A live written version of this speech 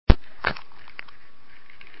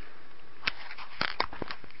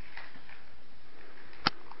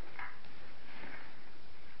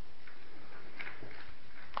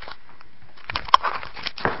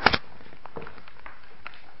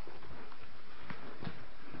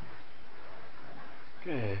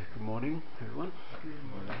Good morning, everyone.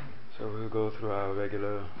 So we'll go through our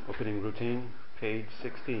regular opening routine, page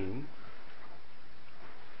 16.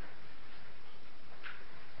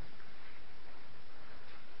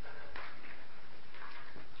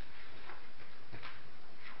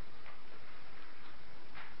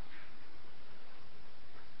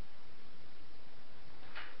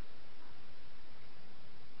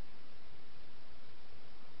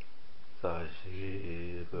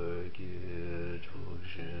 Sashi Bagi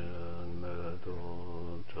Choshin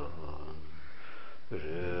Medo Chan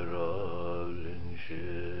Rira Rinshi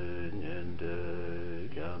Nyende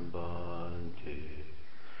Gyambanti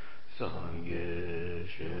Sangye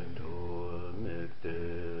Shinto Mikde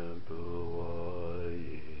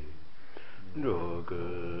Buwayi Roge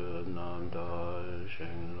Namda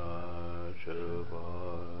Shinla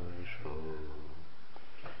Chubasho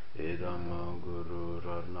Idam Guru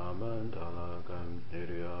Ratnaman Talakam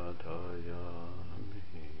Niryatayami.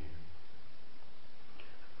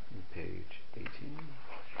 Page 18.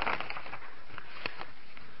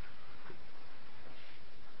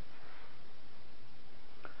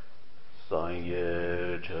 Sanye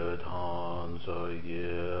Chetan Soye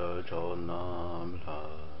Chonam La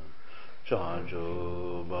Chanju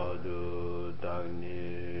Badu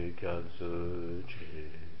Dagni Kyatsu Chi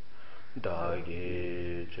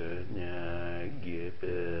Dagi Chenya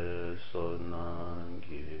Gipe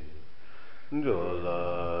Sonangi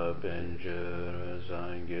Jola Benjer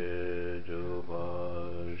Sangye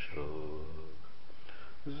Jubasho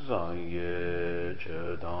Sangye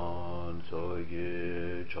Chetan Soye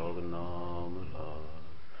Chognam La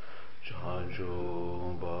Chanju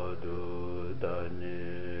Badu Dani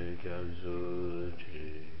Kyatsu Chi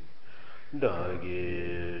Dagi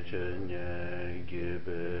Chenya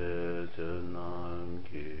Gibe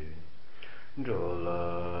Tsunangi Jola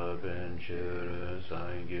Benchir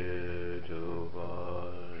Sangye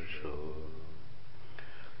Jubasho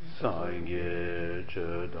Sangye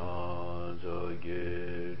Chedan Zoge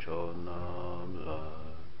Chonam La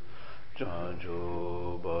Chanchu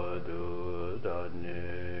Badu Dani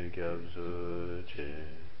Kyabsu Chi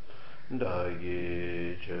Dagi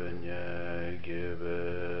Chenya Gibe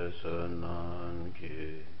Sanangi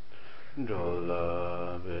Jola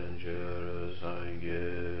Benjir Sangye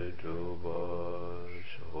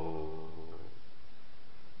Jubasho.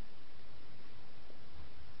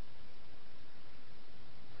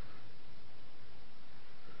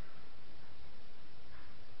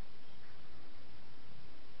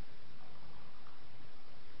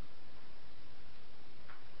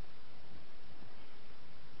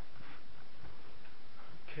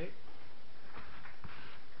 Okay.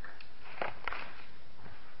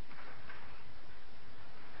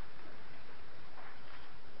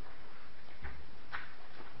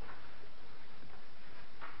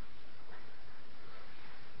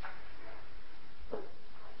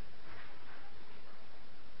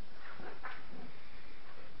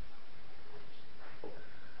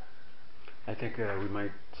 I think we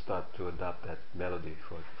might start to adopt that melody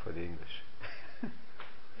for the English.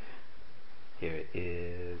 Here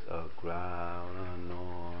is a ground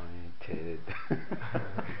anointed. Okay.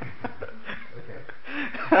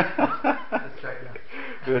 Let's try it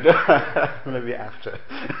now. Maybe after.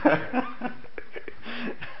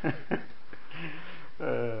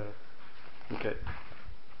 Okay.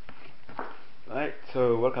 Alright,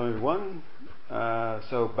 so welcome everyone.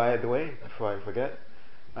 So by the way, before I forget,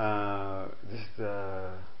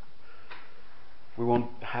 we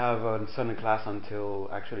won't have a Sunday class until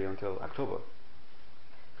October,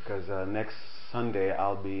 because next Sunday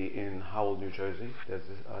I'll be in Howell, New Jersey. There's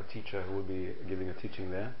a teacher who will be giving a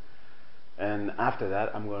teaching there, and after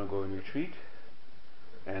that I'm going to go on retreat,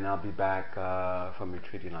 and I'll be back from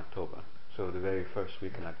retreat in October. So the very first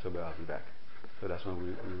week in October I'll be back. So that's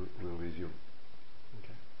when we'll resume.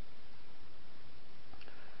 Okay.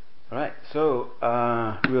 All right. So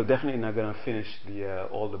we're definitely not going to finish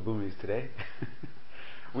all the bhumis today.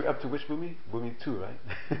 We're up to which bhumi? Bhumi 2, right?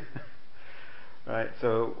 All right.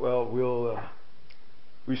 So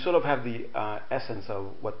we sort of have the essence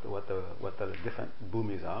of what the different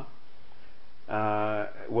bhumis are.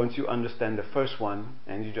 Once you understand the first one,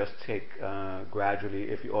 and you just take gradually,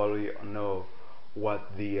 if you already know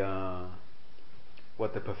what the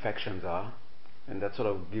perfections are, and that sort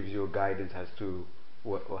of gives you a guidance as to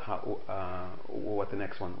what the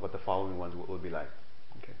next one, what the following ones will be like.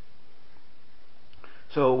 Okay.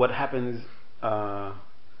 So what happens? So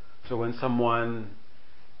when someone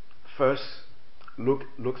first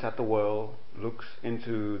looks at the world, looks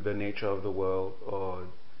into the nature of the world, or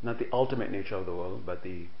not the ultimate nature of the world, but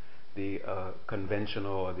the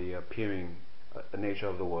conventional or the appearing nature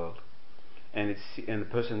of the world, and the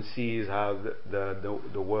person sees how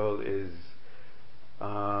the world is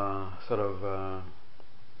sort of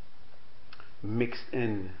mixed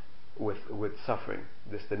in with suffering.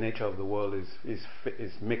 The nature of the world is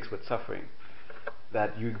mixed with suffering.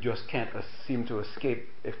 That you just can't seem to escape.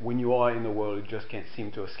 When you are in the world, you just can't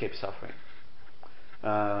seem to escape suffering.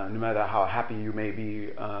 No matter how happy you may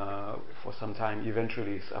be for some time,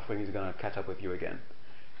 eventually suffering is going to catch up with you again.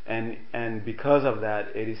 And because of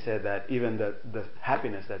that, it is said that even the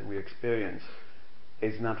happiness that we experience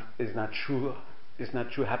is not true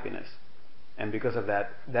happiness. And because of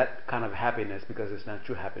that kind of happiness, because it's not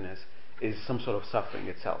true happiness, is some sort of suffering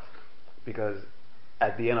itself. Because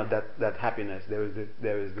at the end of that happiness, there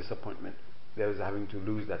is disappointment. There is having to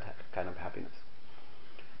lose that kind of happiness.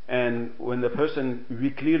 And when the person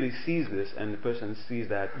clearly sees this, and the person sees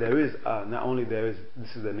that there is not only this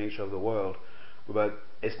is the nature of the world, but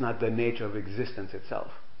it's not the nature of existence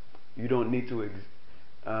itself. You don't need to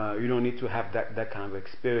have that kind of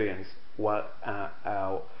experience while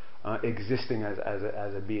existing as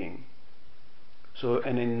a being. So,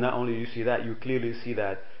 and then not only you see that, you clearly see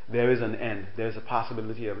that there is an end. There's a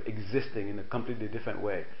possibility of existing in a completely different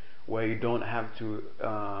way, where you don't have to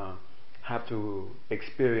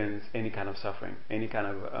experience any kind of suffering, any kind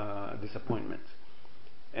of disappointment,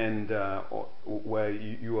 and where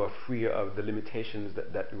you are free of the limitations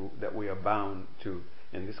that we are bound to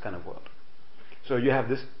in this kind of world. So you have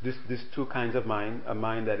these two kinds of mind: a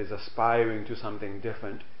mind that is aspiring to something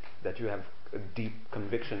different, that you have a deep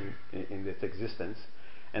conviction in its existence,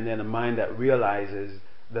 and then a mind that realizes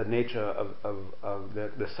the nature of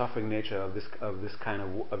the suffering nature of this kind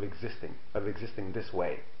of existing this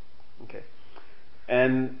way. Okay,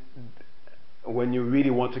 and when you really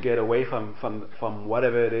want to get away from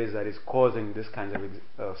whatever it is that is causing this kind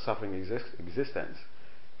of suffering existence,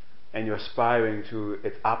 and you're aspiring to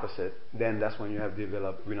its opposite, then that's when you have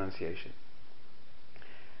developed renunciation.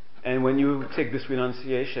 And when you take this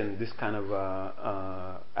renunciation, this kind of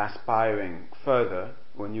aspiring further,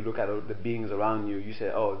 when you look at the beings around you, you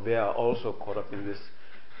say, oh, they are also caught up in this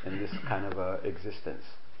kind of existence.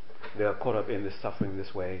 They are caught up in this suffering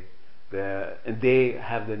this way. And they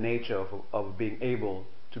have the nature of being able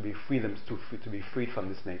to be freed from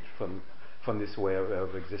this nature, from this way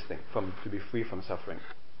of existing, to be free from suffering.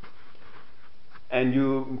 And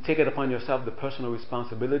you take it upon yourself the personal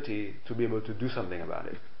responsibility to be able to do something about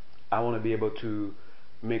it. I want to be able to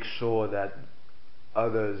make sure that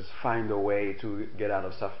others find a way to get out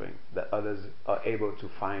of suffering, that others are able to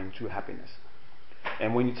find true happiness.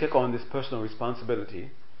 And when you take on this personal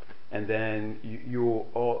responsibility, and then you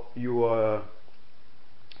are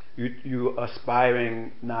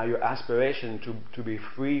aspiring, now your aspiration to be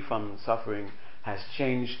free from suffering has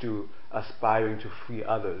changed to aspiring to free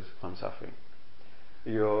others from suffering.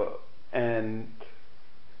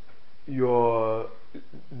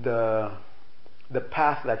 The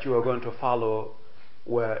path that you are going to follow,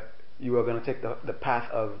 where you are going to take the path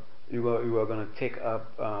of you are going to take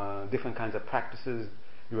up different kinds of practices,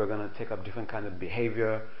 you are going to take up different kinds of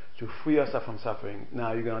behavior to free yourself from suffering.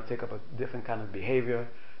 Now you're going to take up a different kind of behavior.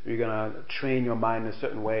 You're going to train your mind in a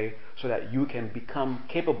certain way so that you can become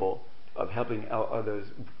capable of helping others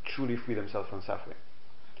truly free themselves from suffering.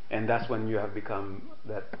 And that's when you have become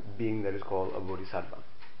that being that is called a bodhisattva.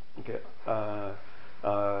 Okay, a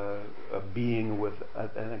being with, I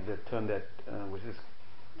think the term that which is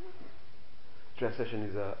translation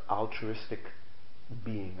is a altruistic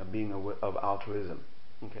being, a being of altruism.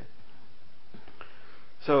 Okay.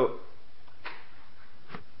 So,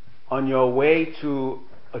 on your way to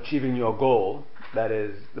achieving your goal, that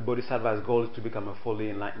is, the bodhisattva's goal is to become a fully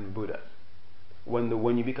enlightened Buddha.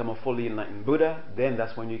 When you become a fully enlightened Buddha, then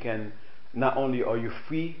that's when you can, not only are you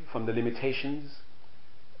free from the limitations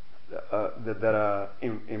that are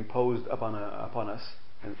imposed upon us,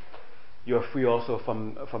 and you're free also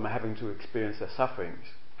from having to experience the sufferings.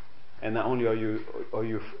 And not only are you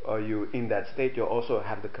in that state, you also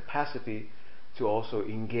have the capacity to also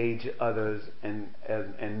engage others and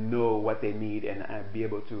know what they need and be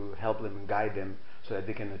able to help them and guide them so that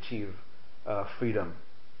they can achieve freedom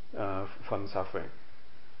from suffering.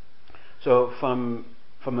 So from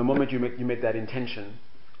the moment you make that intention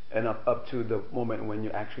and up to the moment when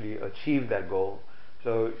you actually achieve that goal,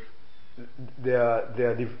 so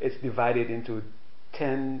it's divided into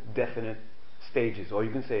 10 definite stages, or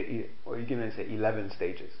you can say 11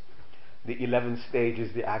 stages. The 11th stage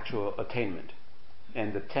is the actual attainment,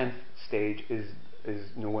 and the 10th stage is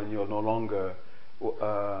when you're no longer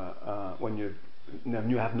when you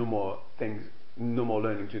have no more things, no more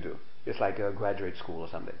learning to do. It's like a graduate school or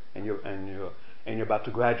something, and and you're about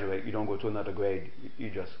to graduate, you don't go to another grade.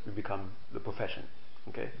 You become the profession.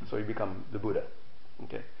 Okay, so you become the Buddha.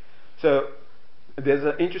 Okay, so there's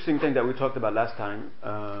an interesting thing that we talked about last time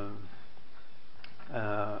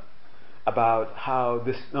about how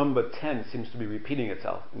this number 10 seems to be repeating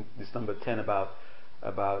itself. This number 10 about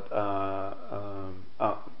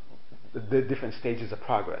the different stages of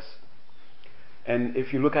progress. And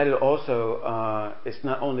if you look at it also, it's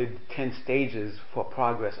not only 10 stages for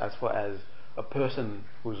progress as far as a person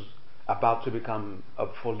who's about to become a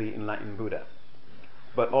fully enlightened Buddha,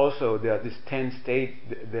 but also there are these 10 stages.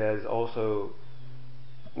 There's also,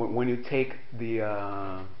 when you take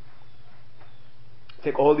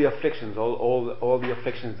take all the afflictions, all the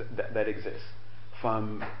afflictions that exist,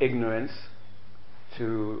 from ignorance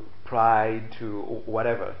to pride to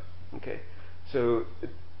whatever. Okay, so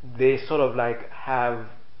they sort of like have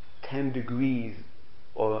 10 degrees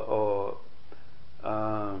or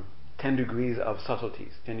 10 degrees of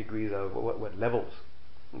subtleties, 10 degrees of what levels.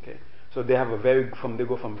 Okay, so they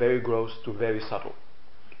go from very gross to very subtle,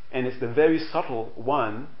 and it's the very subtle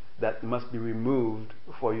one that must be removed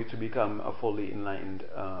for you to become a fully enlightened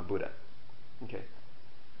Buddha. Okay,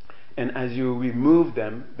 and as you remove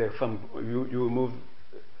them, you remove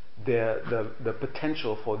the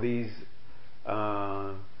potential for these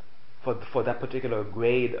for that particular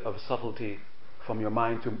grade of subtlety from your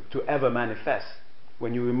mind to ever manifest.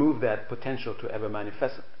 When you remove that potential to ever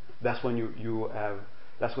manifest, that's when you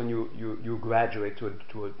graduate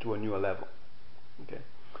to a newer level. Okay,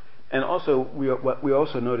 and also what we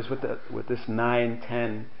also notice with this 9,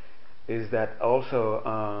 10 is that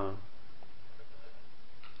also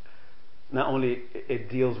not only it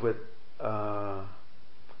deals with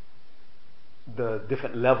the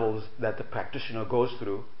different levels that the practitioner goes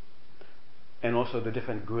through, and also the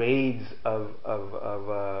different grades of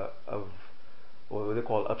what they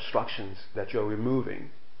call obstructions that you're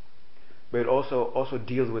removing, but it also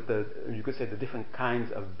deals with you could say the different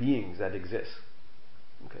kinds of beings that exist.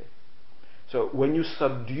 Okay, so when you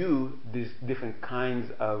subdue these different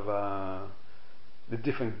kinds of the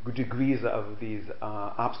different degrees of these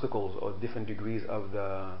obstacles, or different degrees of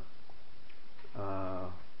the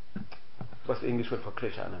what's the English word for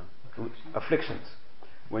klesha now? Afflictions.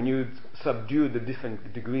 When you subdue the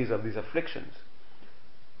different degrees of these afflictions,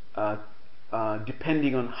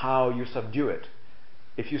 depending on how you subdue it,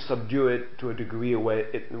 if you subdue it to a degree where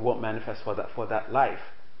it won't manifest for that life,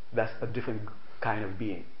 that's a different kind of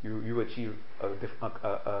being. You achieve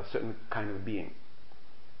a certain kind of being.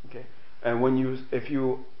 Okay, and if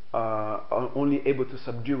you are only able to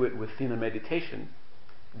subdue it within a meditation,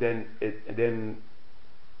 then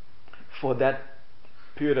for that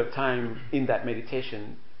period of time in that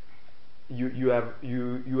meditation, you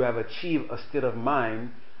have achieved a state of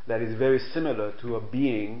mind that is very similar to a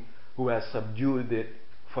being who has subdued it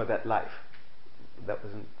for that life. That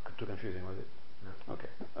wasn't too confusing, was it? No. Okay.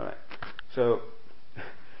 All right. So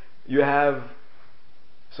you have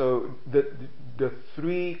the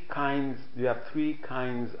three kinds. You have three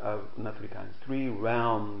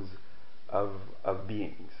realms of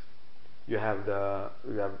beings. You have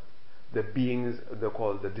the beings they're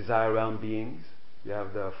called the desire realm beings. You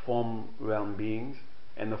have the form realm beings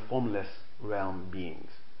and the formless realm beings.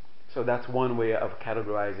 So that's one way of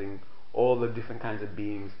categorizing all the different kinds of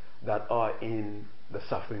beings that are in the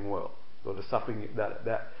suffering world, or the suffering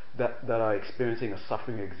that are experiencing a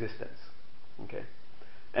suffering existence. Okay,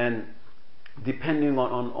 and depending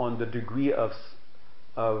on the degree of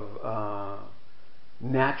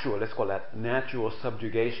natural, let's call that natural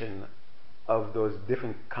subjugation of those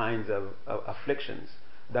different kinds of afflictions,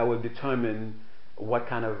 that will determine what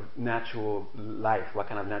kind of natural life, what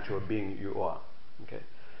kind of natural being you are. Okay,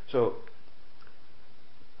 so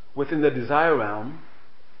within the desire realm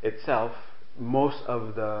itself, most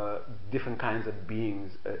of the different kinds of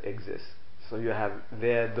beings exist. So you have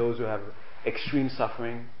those who have extreme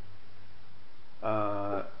suffering,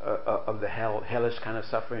 of the hellish kind of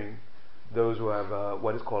suffering, those who have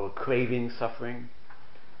what is called craving suffering.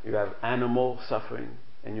 You have animal suffering,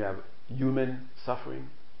 and you have human suffering.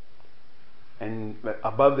 And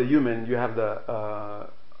above the human, you have the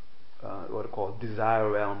what are called desire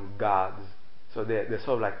realm gods. So they're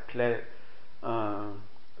sort of like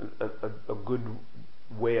a good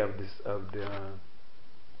way of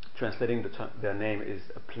translating their name is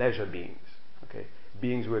pleasure beings. Okay,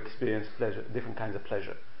 beings who experience pleasure, different kinds of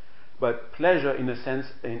pleasure. But pleasure, in a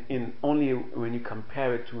sense, in only when you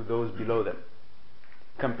compare it to those below them.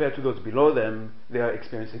 Compared to those below them, they are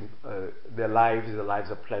experiencing their lives is the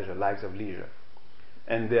lives of pleasure, lives of leisure,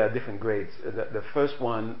 and there are different grades. The first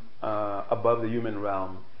one above the human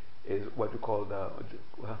realm is what we call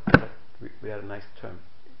We had a nice term.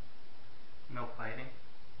 No fighting?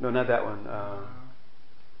 No, not that one.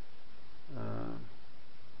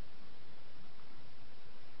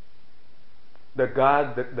 The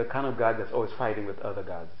God, the kind of God that's always fighting with other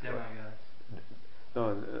gods. Demigods.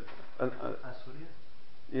 No. Asuriya?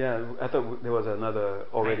 Yeah, I thought there was another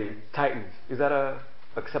already. Titans. Is that a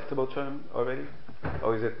acceptable term already,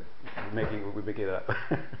 or is it we make it up?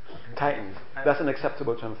 Titans. That's an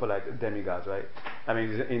acceptable term for like demigods, right? I mean,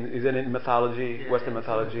 is it in mythology, Western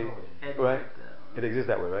mythology, right? It exists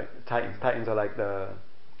that way, right? Titans. Titans are like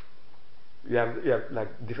you have like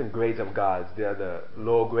different grades of gods. There are the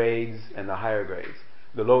low grades and the higher grades.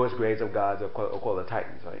 The lowest grades of gods are called the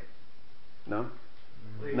Titans, right? No?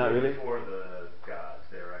 Not really? Before the gods,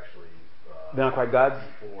 they were actually... they're not quite gods?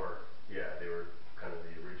 Before, they were kind of the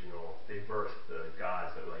original... They birthed the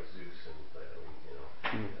gods that were like Zeus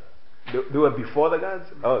and, They were before the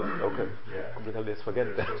gods? Oh, okay. Yeah. Because let's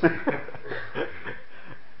forget that.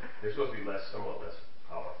 They're supposed to be somewhat less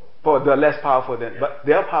powerful. But they're less powerful than... But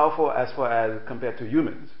they're powerful as far as compared to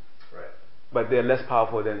humans. Right. But they're less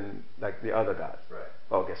powerful than like the other gods. Right.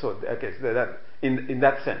 Okay, so that in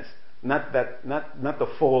that sense. Not the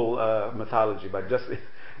full mythology, but just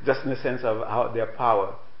in the sense of how their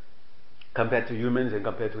power compared to humans and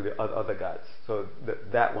compared to the other gods. So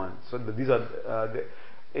that one. So these are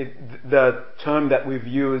the term that we've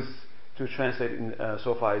used to translate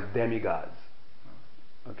so far is demigods.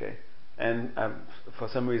 Okay, and for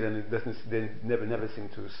some reason it doesn't. They never seem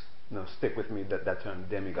to stick with me that term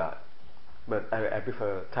demigod. But I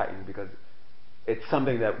prefer Titan because it's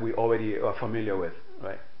something that we already are familiar with,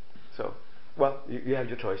 right? So, well, you have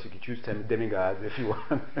your choice. You can choose demigods if you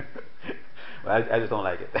want. Well, I just don't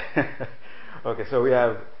like it. Okay, so we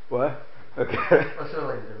have what? Okay. Well, sort of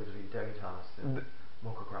like the difference between demitas and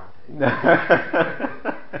mocha grande.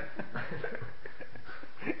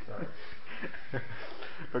 Sorry.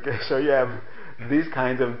 Okay, so you have these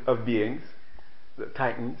kinds of beings, the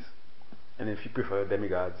Titans, and if you prefer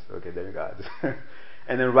demigods, okay, demigods.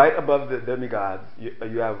 And then right above the demigods,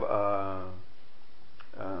 you have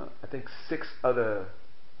I think six other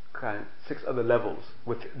levels.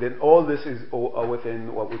 Then all this are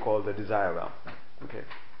within what we call the desire realm. Okay.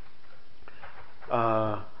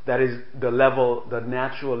 That is the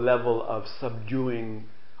natural level of subduing,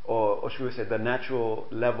 or should we say, the natural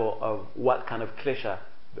level of what kind of klesha,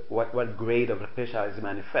 what grade of klesha is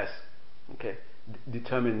manifest. Okay,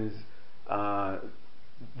 determines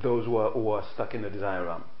those who are stuck in the desire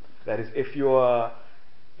realm. That is, if you're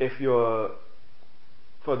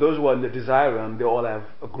for those who are in the desire realm, they all have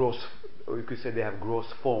a gross, or you could say they have gross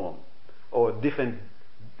form, or different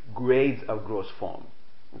grades of gross form.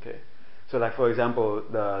 Okay, so like for example,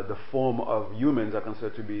 the form of humans are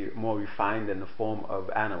considered to be more refined than the form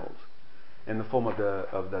of animals, and the form of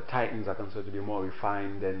the Titans are considered to be more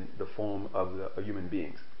refined than the form of the human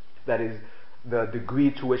beings. That is, the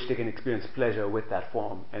degree to which they can experience pleasure with that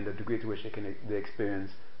form, and the degree to which they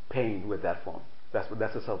experience pain with that form. That's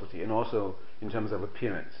the subtlety, and also in terms of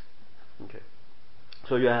appearance. Okay,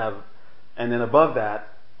 so you have, and then above that,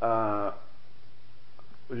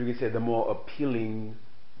 you can say the more appealing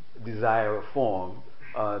desire form,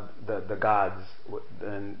 the gods.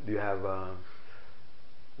 Then you have,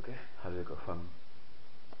 okay, how does it go from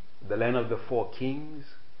the land of the four kings,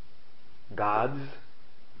 gods?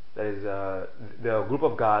 That is, there are a group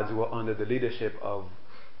of gods who are under the leadership of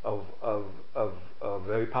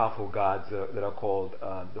very powerful gods that are called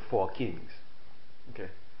the four kings. Okay,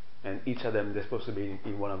 and each of them, they're supposed to be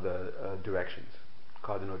in one of the directions,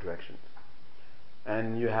 cardinal directions.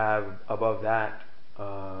 And you have above that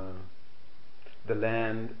the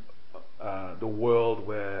land, the world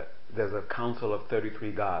where there's a council of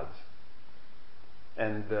 33 gods.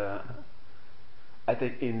 And I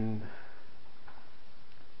think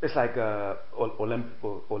it's like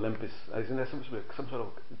Olympus. Isn't there some sort of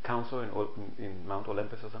council in Mount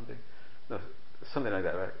Olympus or something? No, something like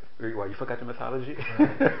that, right? Why, you forgot the mythology?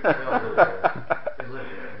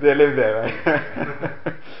 They live there,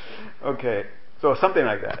 right? Okay, so something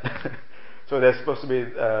like that. So there's supposed to be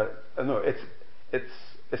no.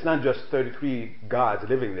 It's not just 33 gods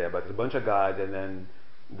living there, but it's a bunch of gods, and then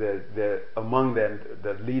among them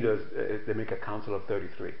the leaders, they make a council of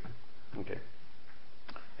 33. Okay.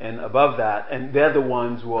 And above that, and they're the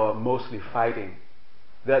ones who are mostly fighting.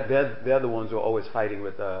 They're the ones who are always fighting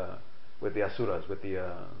with the asuras, with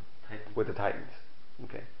the Titans.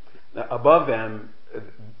 Okay. Now above them,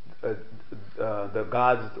 the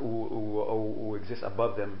gods who exist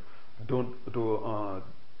above them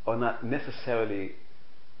are not necessarily,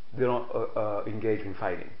 they don't engage in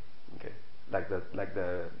fighting. Okay. Like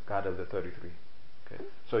the god of the 33. Okay.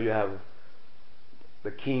 So you have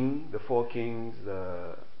the king, the 4 kings,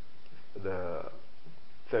 the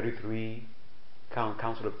 33,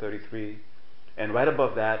 council of 33, and right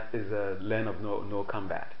above that is a land of no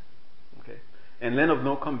combat. Okay, and land of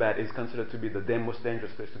no combat is considered to be the most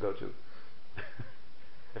dangerous place to go to.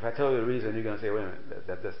 If I tell you the reason, you're going to say, wait a minute,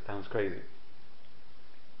 that sounds crazy.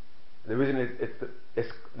 The reason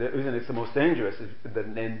it's the most dangerous is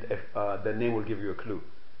the name will give you a clue.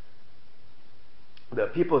 The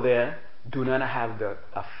people there do not have the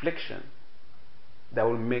affliction that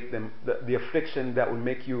will make them, the affliction that will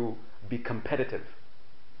make you be competitive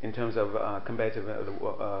in terms of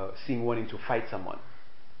wanting to fight someone.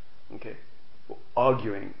 Okay,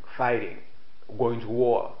 arguing, fighting, going to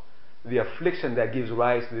war. The affliction that gives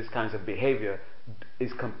rise to this kinds of behavior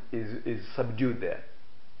is subdued there.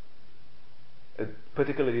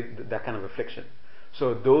 Particularly that kind of affliction.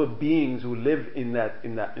 So those beings who live in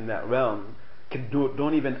that realm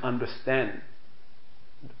don't even understand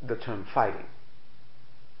the term fighting.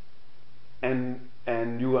 And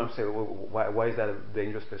you want to say, well, why is that a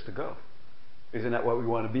dangerous place to go? Isn't that what we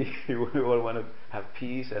want to be? We all want to have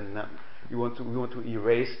peace, and we want to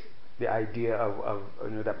erase the idea of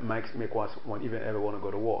that might make us even ever want to go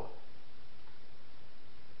to war.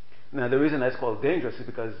 Now the reason that's called dangerous is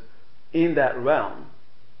because in that realm,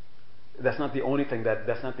 that's not the only thing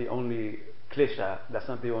that's not the only klesha, that's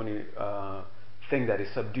not the only thing that is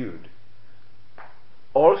subdued.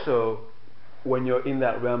 Also, when you're in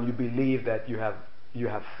that realm, you believe that you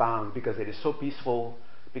have found, because it is so peaceful,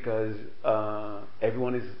 because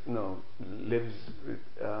everyone lives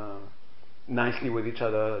nicely with each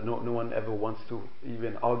other. No one ever wants to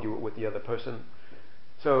even argue with the other person.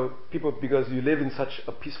 So people, because you live in such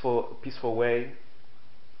a peaceful way,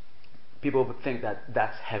 people would think that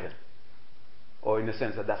that's heaven, or in a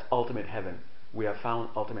sense that that's ultimate heaven. We have found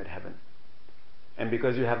ultimate heaven. And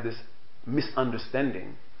because you have this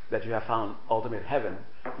misunderstanding that you have found ultimate heaven,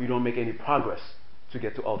 you don't make any progress to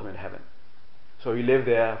get to ultimate heaven. So you live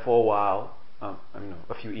there for a while, a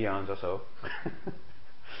few eons or so,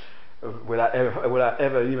 without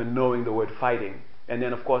ever even knowing the word fighting. And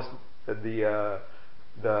then of course the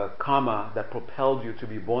karma that propelled you to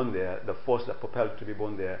be born there, the force that propelled you to be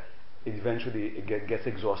born there, eventually gets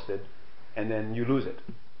exhausted, and then you lose it.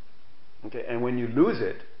 Okay, and when you lose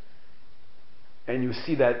it, and you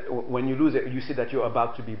see that you see that you're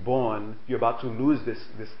about to be born, you're about to lose this.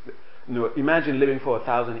 Imagine living for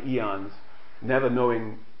 1,000 eons, never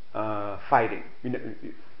knowing fighting.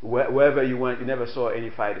 Wherever you went, you never saw any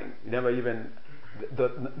fighting. You never even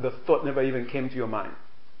the thought never even came to your mind,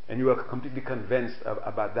 and you were completely convinced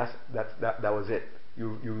about that was it.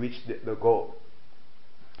 You reached the goal.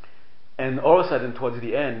 And all of a sudden, towards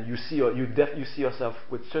the end, you see yourself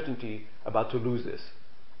with certainty about to lose this,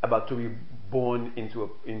 about to be born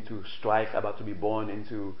into strife, about to be born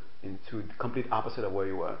into the complete opposite of where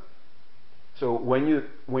you were. So when you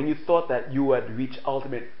thought that you had reached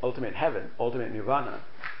ultimate heaven, ultimate nirvana,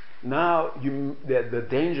 now the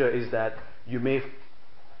danger is that you may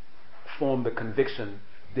form the conviction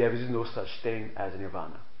there is no such thing as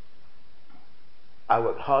nirvana. I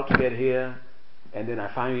worked hard to get here, and then I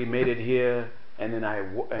finally made it here, and then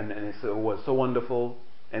it was so wonderful,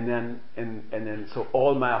 and then so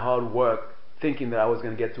all my hard work, thinking that I was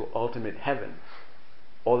going to get to ultimate heaven,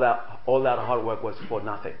 all that hard work was for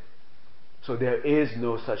nothing. So there is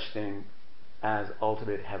no such thing as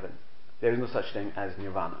ultimate heaven. There is no such thing as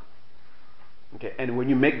nirvana. Okay, and when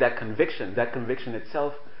you make that conviction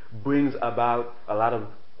itself brings about a lot of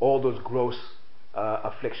all those gross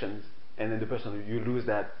afflictions. And then the person, you lose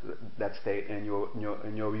that state, and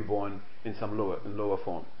you're reborn in some lower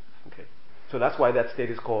form. Okay, so that's why that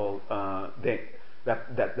state is called that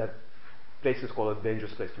place is called a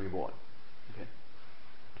dangerous place to be born.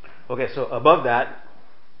 Okay. So above that,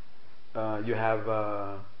 you have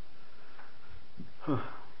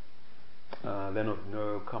land of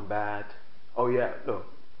no combat. Oh yeah, no,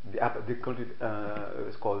 the country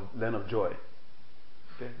is called land of joy.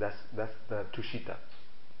 Okay, that's the Tushita.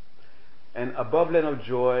 And above land of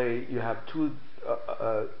joy, you have two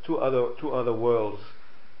other worlds.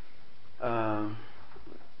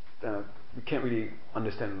 We can't really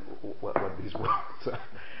understand what these worlds are.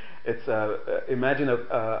 It's imagine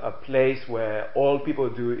a place where all people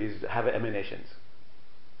do is have emanations.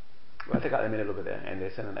 Well, I think I emanate over there, and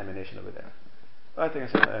they send an emanation over there. Well, I think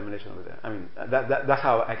I send an emanation over there. I mean, that's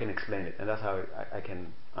how I can explain it, and that's how I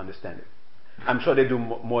can understand it. I'm sure they do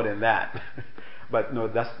more than that. But no,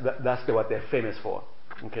 that's what they're famous for,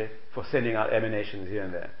 okay? For sending out emanations here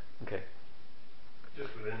and there, okay?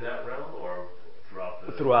 Just within that realm, or throughout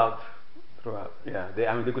the... throughout. Yeah,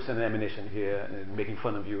 they could send an emanation here and making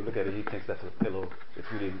fun of you. Look at it, he thinks that's a pillow.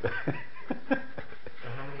 It's really. So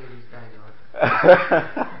how many of these guys are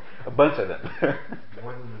there? A bunch of them.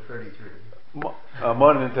 More than the 33.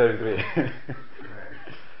 More than 33. Right.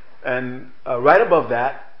 And right above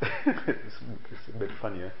that, it's a bit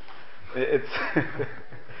funnier. It's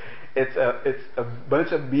it's a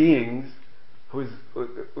bunch of beings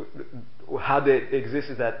how they exist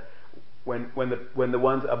is that when the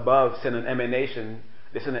ones above send an emanation,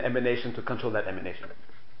 they send an emanation to control that emanation.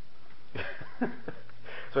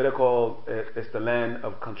 So they're called it's the land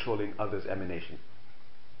of controlling others' emanation.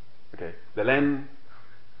 Okay, the land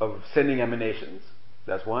of sending emanations.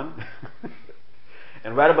 That's one.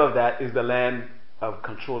 And right above that is the land of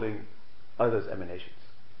controlling others' emanations.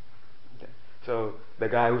 Okay. So the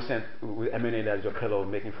guy who emanated as your pillow,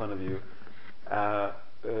 making fun of you,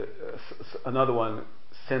 another one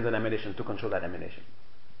sends an emanation to control that emanation.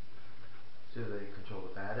 So they control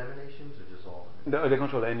the bad emanations or just all of them? No, they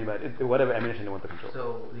control anybody, whatever emanation they want to control.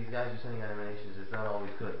 So these guys who are sending out emanations, it's not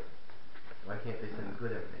always good. Why can't they send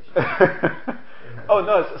good emanations? Oh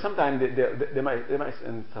no! Sometimes they might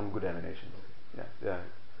send some good emanations. Yeah.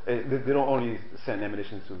 They don't only send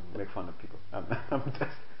emanations to make fun of people. I'm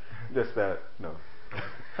just no.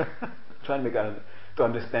 Trying to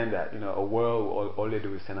understand that a world all they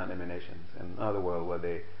do is send out emanations, and another world where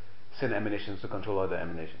they send emanations to control other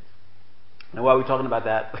emanations. And while we're talking about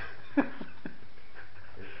that,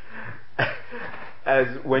 as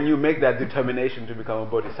when you make that determination to become a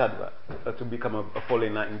bodhisattva, to become a fully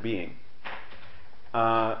enlightened being,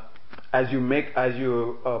 as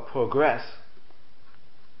you progress,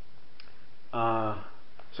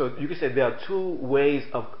 so you could say there are two ways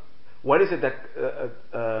of what is it that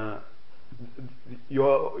the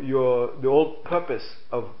whole purpose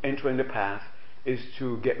of entering the path is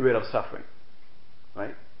to get rid of suffering,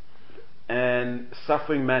 right? And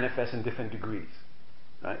suffering manifests in different degrees,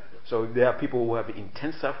 right? So there are people who have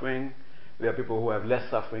intense suffering, there are people who have less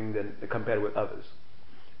suffering than compared with others.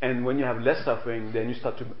 And when you have less suffering, then you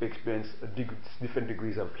start to experience different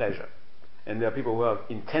degrees of pleasure. And there are people who have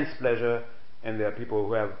intense pleasure, and there are people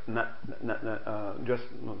who have just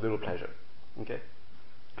little pleasure. Okay.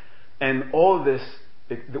 And all this,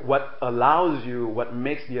 what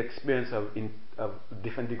makes the experience of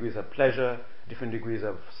different degrees of pleasure, different degrees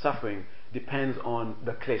of suffering, depends on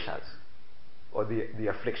the kleshas, or the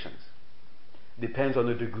afflictions. Depends on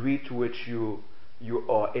the degree to which you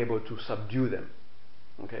are able to subdue them.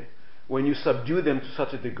 Okay. When you subdue them to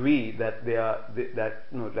such a degree that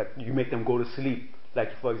like you make them go to sleep. Like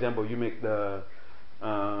for example, you make just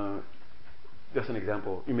an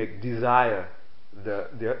example. You make desire,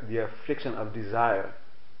 the affliction of desire,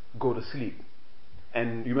 go to sleep.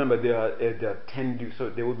 And you remember there are 10. So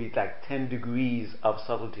there will be like 10 degrees of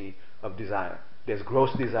subtlety of desire. There's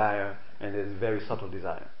gross desire and there's very subtle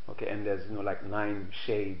desire. Okay, and there's like 9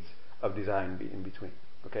 shades of desire in between.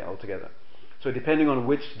 Okay, altogether. So depending on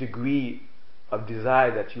which degree of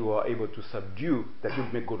desire that you are able to subdue, that you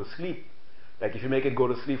make go to sleep, like if you make it go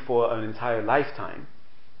to sleep for an entire lifetime,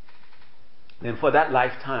 then for that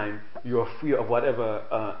lifetime you are free of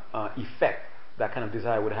whatever effect that kind of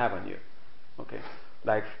desire would have on you. Okay,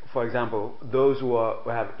 like for example, those who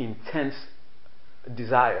have intense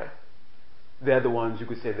desire, they're the ones you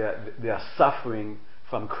could say they are suffering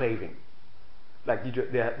from craving. Like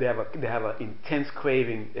they have an intense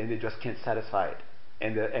craving and they just can't satisfy it,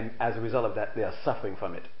 and as a result of that, they are suffering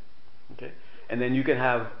from it. Okay, and then you can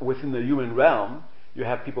have within the human realm, you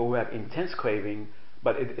have people who have intense craving,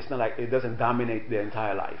 but it's not like it doesn't dominate their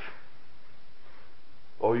entire life.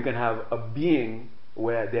 Or you can have a being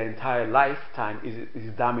where their entire lifetime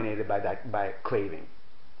is dominated by craving,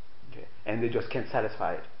 okay, and they just can't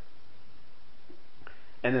satisfy it.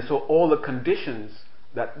 And then so all the conditions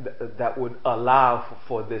that would allow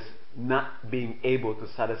for this not being able to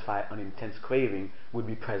satisfy an intense craving would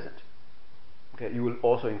be present. Okay, you will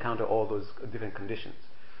also encounter all those different conditions.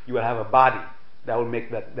 You will have a body that will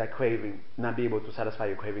make that craving, not be able to satisfy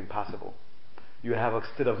your craving, possible. You have a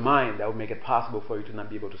state of mind that will make it possible for you to not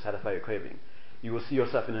be able to satisfy your craving. You will see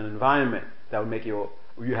yourself in an environment that will make you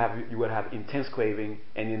would have intense craving,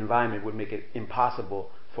 and the environment would make it impossible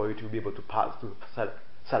for you to be able to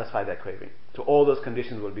satisfy that craving. So all those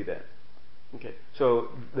conditions will be there. Okay. So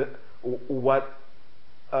what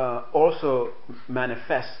also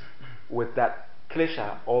manifests with that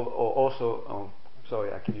klesha, or also,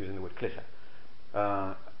 sorry, I keep using the word klesha.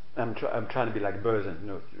 I'm trying to be like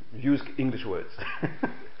Berzin. Use English words.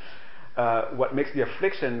 What makes the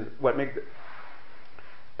afflictions?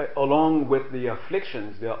 Along with the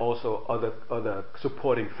afflictions, there are also other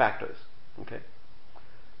supporting factors. Okay.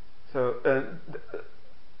 So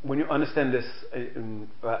when you understand this,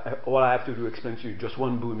 all I have to do is explain to you just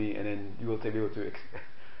one bhumi, and then you will be able to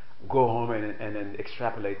go home and then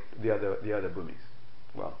extrapolate the other bhumis.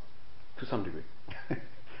 Well, to some degree.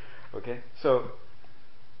 Okay, so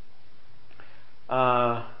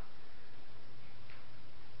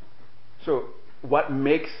what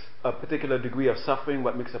makes a particular degree of suffering,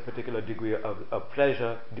 what makes a particular degree of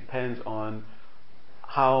pleasure, depends on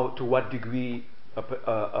to what degree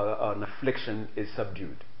an affliction is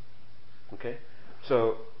subdued. Okay,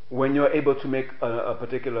 so when you're able to make a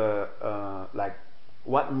particular like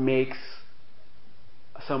what makes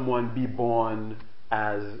someone be born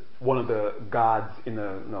as one of the gods in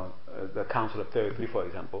the Council of 33, for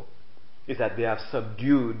example, is that they have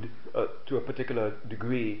subdued to a particular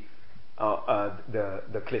degree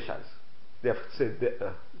the kleshas. They have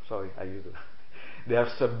they have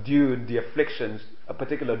subdued the afflictions, a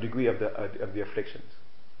particular degree of the afflictions.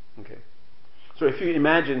 Okay, so if you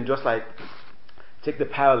imagine, just like take the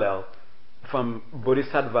parallel from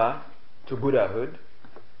bodhisattva to Buddhahood,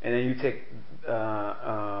 and then you take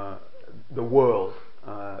the world,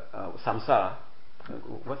 samsara,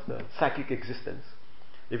 what's the psychic existence?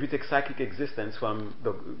 If you take psychic existence from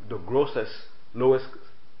the grossest, lowest,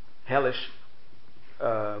 hellish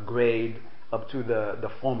grade up to the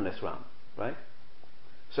formless realm, right?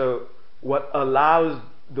 So what allows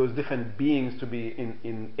those different beings to be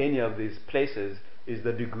in any of these places is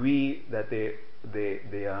the degree that they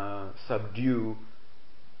subdue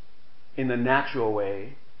in a natural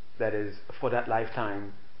way, that is, for that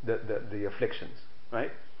lifetime, the afflictions,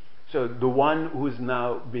 right? So the one who is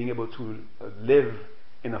now being able to live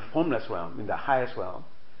in a formless realm, in the highest realm,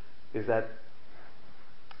 is that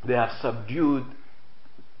they have subdued,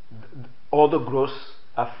 all the gross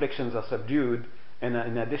afflictions are subdued, and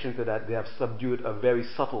in addition to that, they have subdued a very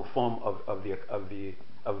subtle form of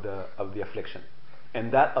the affliction,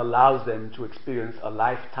 and that allows them to experience a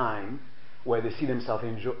lifetime where they see themselves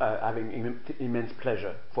having immense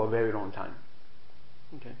pleasure for a very long time.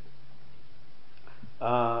 Okay,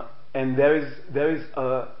 and there is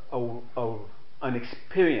an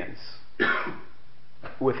experience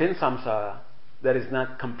within samsara that is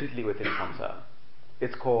not completely within samsara.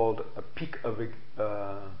 It's called a peak of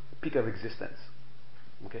existence.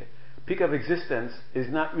 Okay, peak of existence is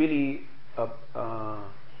not really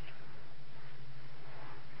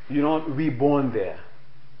you're not reborn there.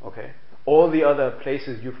 Okay, all the other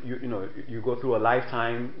places you go through a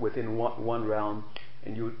lifetime within one realm,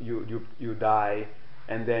 and you die,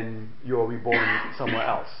 and then you're reborn somewhere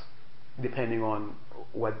else, depending on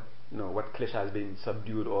what klesha has been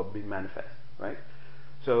subdued or been manifest, right?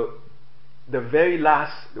 So the very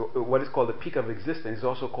last, what is called the peak of existence, is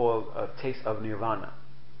also called a taste of nirvana.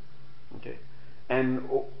 Okay, and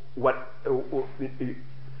what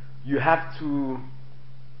you have to,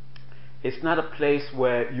 it's not a place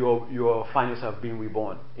where you find yourself being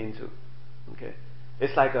reborn into. Okay,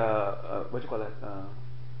 it's like a what do you call it?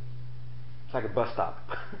 It's like a bus stop.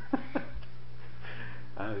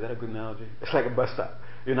 Is that a good analogy? It's like a bus stop.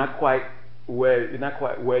 You're not quite where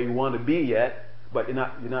you want to be yet, but you're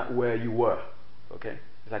not where you were. Okay,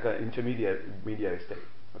 it's like an intermediate state.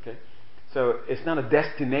 Okay, so it's not a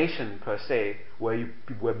destination per se where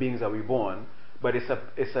beings are reborn, but it's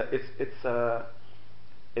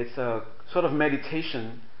a sort of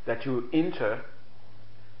meditation that you enter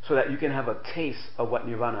so that you can have a taste of what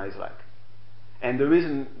nirvana is like. And the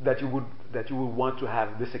reason that you would want to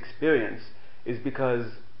have this experience is because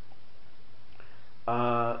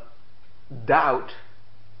doubt,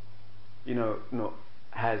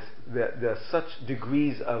 has there are such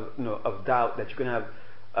degrees of doubt that you can have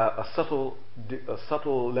a subtle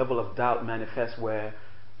level of doubt manifest where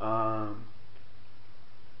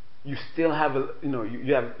you still have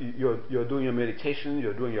you're doing your meditation,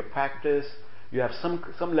 you're doing your practice, you have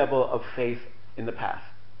some level of faith in the path,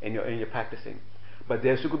 and you're practicing, but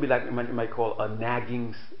there could be, like you might call, a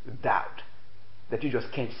nagging doubt that you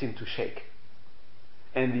just can't seem to shake.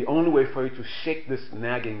 And the only way for you to shake this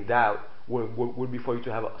nagging doubt would be for you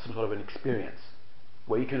to have some sort of an experience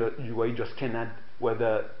where you just cannot, where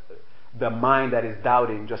the mind that is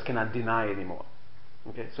doubting just cannot deny anymore.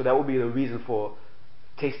 Okay, so that would be the reason for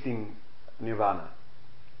tasting nirvana.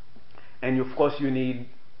 And of course, you need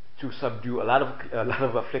to subdue a lot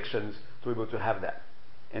of afflictions to be able to have that,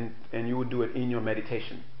 and you would do it in your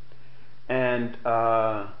meditation. And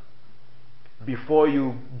before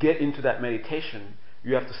you get into that meditation,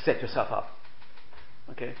 you have to set yourself up,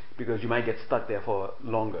 okay? Because you might get stuck there for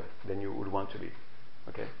longer than you would want to be,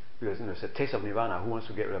 okay? Because it's a taste of nirvana. Who wants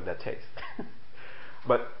to get rid of that taste?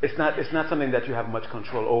 But it's not something that you have much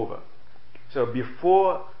control over. So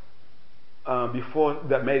before before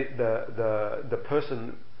the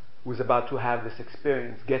person who's about to have this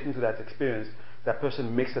experience, get into that experience, that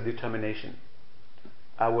person makes a determination.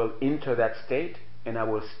 I will enter that state and I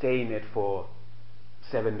will stay in it for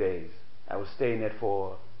 7 days. I will stay in it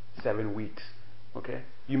for 7 weeks. Okay?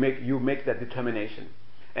 You make that determination.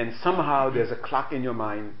 And somehow there's a clock in your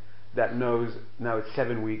mind that knows now it's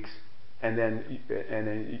 7 weeks, and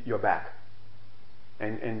then you're back.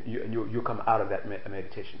 And you come out of that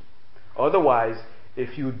meditation. Otherwise,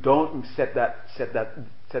 if you don't set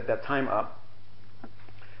that time up,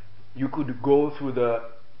 you could go through the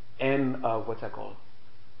end of what's that called?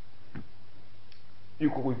 You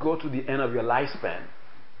could go to the end of your lifespan,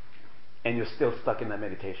 and you're still stuck in that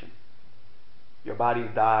meditation. Your body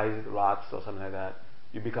dies, it rots, or something like that.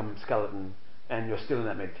 You become a skeleton, and you're still in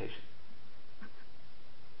that meditation.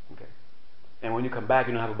 Okay. And when you come back,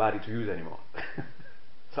 you don't have a body to use anymore.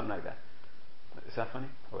 Something like that. Is that funny?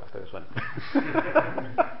 Oh, I thought it was funny.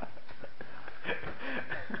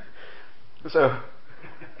 So,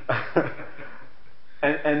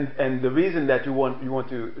 and the reason that you want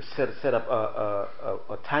to set up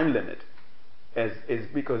a time limit is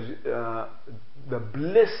because the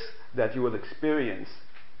bliss that you will experience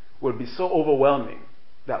will be so overwhelming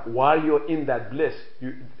that while you're in that bliss,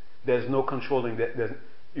 there's no controlling that.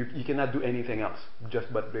 You cannot do anything else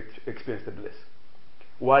just but experience the bliss.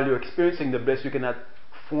 While you're experiencing the bliss, you cannot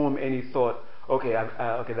form any thought. Okay,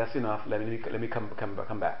 okay, that's enough. Let me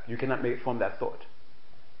come back. You cannot form that thought.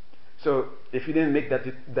 So if you didn't make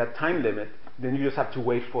that time limit, then you just have to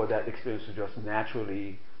wait for that experience to just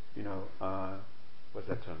naturally, what's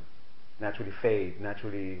that term? Naturally fade,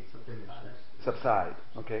 naturally subside.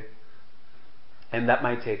 Okay, and that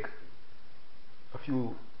might take a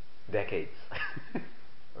few decades.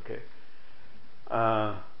 Okay.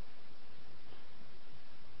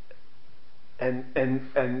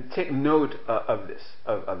 And take note of this.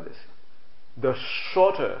 The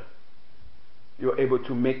shorter you're able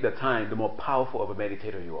to make the time, the more powerful of a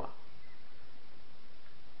meditator you are.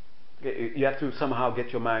 Okay, you have to somehow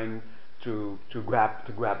get your mind to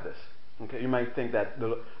grab this. Okay, you might think that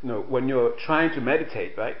when you're trying to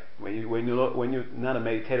meditate, right? When you're not a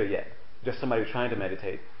meditator yet, just somebody trying to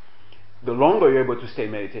meditate, the longer you're able to stay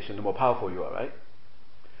in meditation, the more powerful you are, right?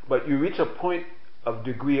 But you reach a point of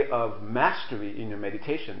degree of mastery in your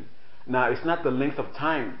meditation. Now, it's not the length of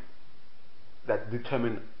time that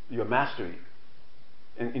determines your mastery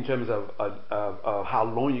in terms of how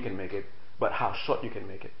long you can make it, but how short you can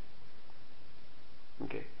make it.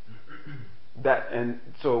 Okay. And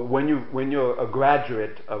so when you're a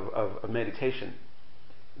graduate of meditation,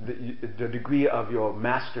 the degree of your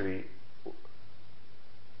mastery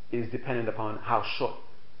is dependent upon how short.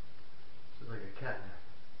 So it's like a cat nap.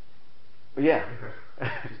 Yeah.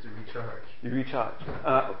 Just to recharge. You recharge.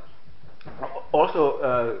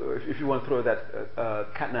 Also, if you want to throw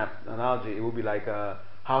that cat nap analogy, it would be like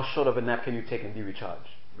how short of a nap can you take and be recharged?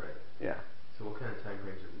 Right. Yeah. So what kind of time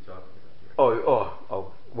frames are we talking about here?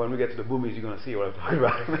 Oh! When we get to the boomies, you're going to see what I'm talking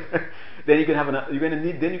about. Then you can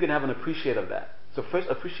have an appreciate of that. So first,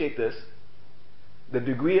 appreciate this. The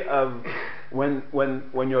degree of when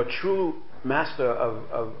you're a true master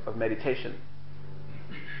of meditation,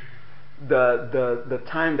 the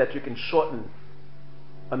time that you can shorten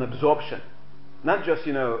an absorption, not just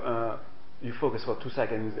you focus for 2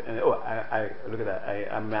 seconds and I look at that,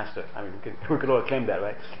 I'm master. I mean, we can all claim that,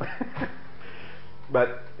 right?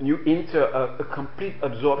 But you enter a complete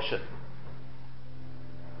absorption,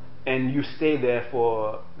 and you stay there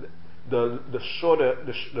for the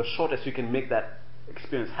shortest you can make that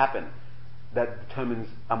experience happen. That determines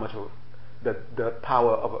how much of the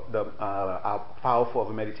power of how powerful of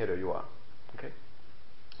a meditator you are. Okay.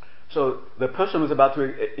 So the person who's about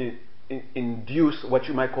to induce what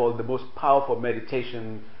you might call the most powerful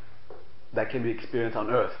meditation that can be experienced on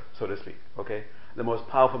earth, so to speak. Okay. The most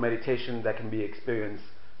powerful meditation that can be experienced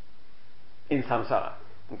in samsara,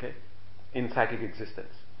 okay, in psychic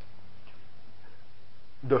existence.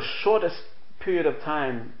 The shortest period of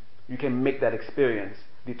time you can make that experience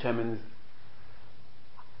determines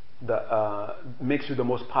makes you the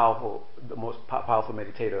most powerful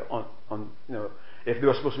meditator. If there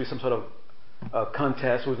was supposed to be some sort of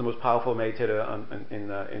contest who's the most powerful meditator in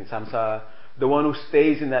samsara, the one who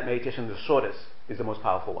stays in that meditation the shortest is the most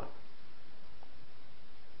powerful one.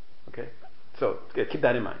 Okay, so keep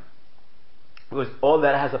that in mind, because all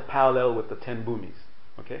that has a parallel with the 10 bhumis.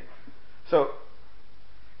 Okay, so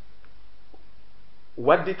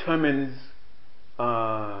what determines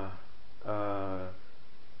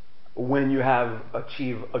when you have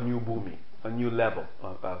achieved a new bhumi, a new level?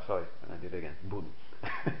 Sorry, I did it again. Bhumi,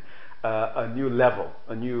 a new level,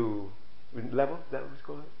 a new Level? Is that what it's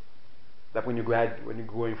called? Like when you're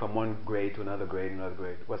going from one grade to another grade,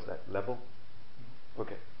 what's that? Level?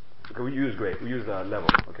 Okay. Okay, we use grade. We use level.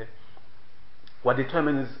 Okay. What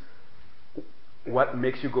determines what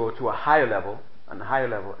makes you go to a higher level and a higher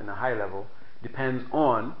level and a higher level depends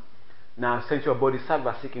on, now since you're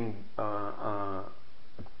bodhisattva seeking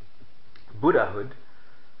Buddhahood,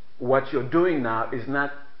 what you're doing now is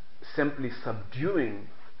not simply subduing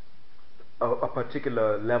a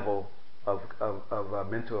particular level of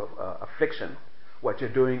mental affliction. What you're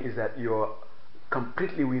doing is that you're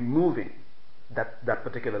completely removing that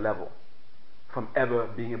particular level from ever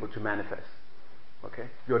being able to manifest. Okay,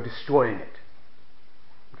 you're destroying it.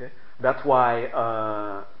 Okay, that's why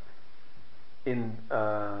in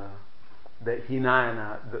the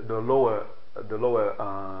Hinayana, the lower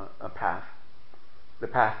path, the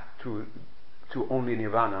path to only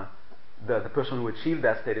nirvana, the person who achieved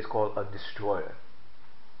that state is called a destroyer.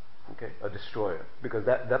 Okay, a destroyer, because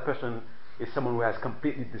that person is someone who has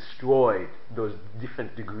completely destroyed those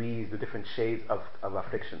different degrees, the different shades of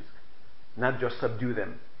afflictions, not just subdue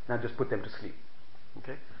them, not just put them to sleep.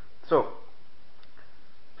 Okay, so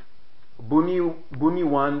Bhumi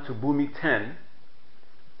 1 to Bhumi 10,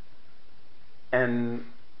 and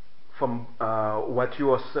from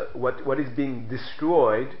what is being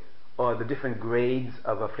destroyed are the different grades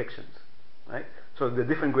of afflictions, right? So the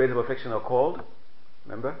different grades of affliction are called,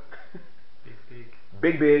 remember?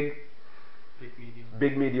 Big. Big. Big medium.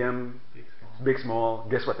 Big medium. Big small. Big small.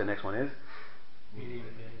 Guess what the next one is? Medium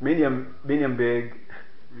big. Medium big.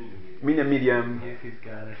 Medium. Yes, he's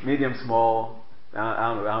got it. Medium small.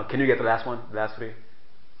 I don't know. Can you get the last one? The last three?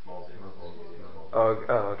 Small, small.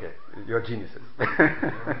 Oh, okay. You're geniuses.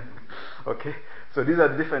 Okay. So these are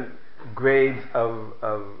the different grades of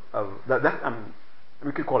that.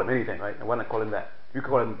 We could call them anything, right? Why not call him that? You could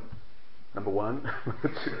call him number 1, number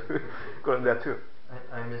 2. Call him that too.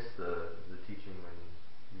 I missed the teaching when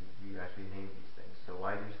you actually named these things. So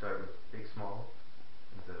why do you start with big small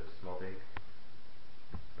instead of small big?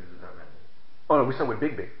 Or does it not matter? Oh no, we start with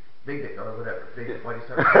big. Big, or whatever. Big. Why do you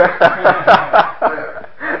start with big? Whatever.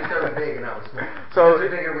 Why do you start with big and not with small? So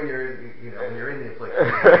it's bigger when you're in the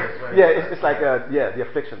affliction. Yeah, it's like the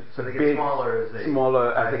affliction. So they get big,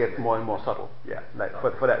 smaller as they get more and more subtle. Yeah, like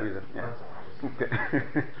for that reason. Yeah. Okay.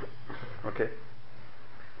 Okay.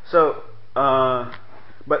 So,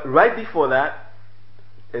 but right before that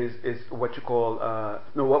is what you call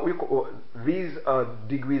what we call these are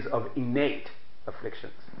degrees of innate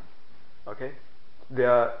afflictions. Okay.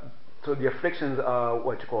 So the afflictions are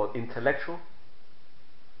what you call intellectually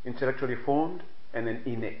formed, and then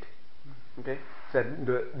innate. Okay, so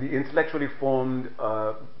the intellectually formed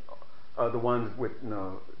are the ones with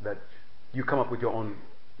that you come up with your own.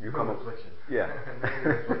 You come up affliction. Yeah.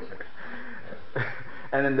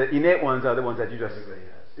 And then the innate ones are the ones that you just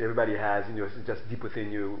everybody has. It's just deep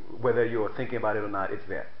within you, whether you're thinking about it or not. It's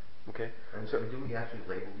there. Okay. And so do we actually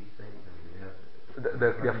label these things? I mean,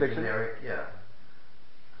 the affliction. Generic, yeah.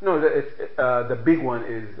 No, the big one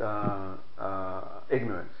is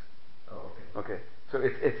ignorance. Oh, okay. Okay, so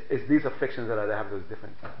it's these afflictions that have those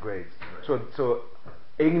different grades. Right. So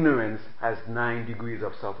ignorance has 9 degrees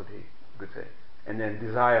of subtlety, you could say, and then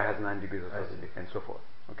desire has 9 degrees of subtlety, and so forth.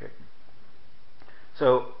 Okay.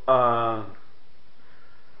 So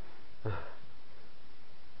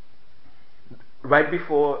right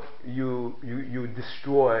before you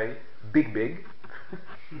destroy big.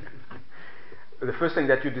 The first thing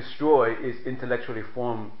that you destroy is intellectually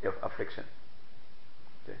formed affliction.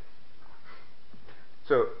 Okay.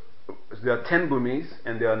 So there are 10 bhumis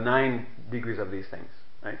and there are 9 degrees of these things,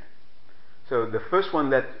 right? So the first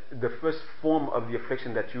form of the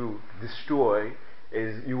affliction that you destroy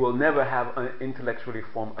is you will never have an intellectually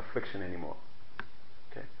formed affliction anymore.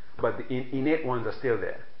 Okay. But the innate ones are still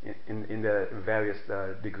there in the various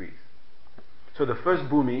degrees. So the first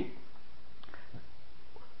bhumi,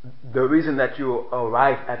 the reason that you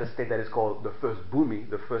arrive at a state that is called the first bhumi,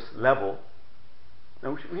 the first level.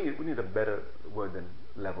 Now we need a better word than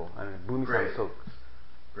level. I mean, bhumi sounds so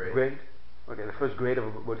grade. Okay, the first grade of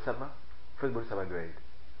a bodhisattva. First bodhisattva grade.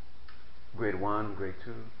 Grade 1, grade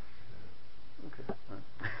 2. Okay.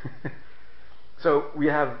 Right. So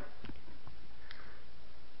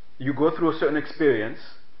you go through a certain experience.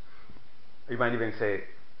 You might even say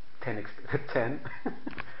 10.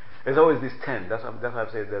 There's always this 10. That's why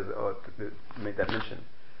I say make that mention.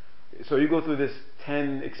 So you go through this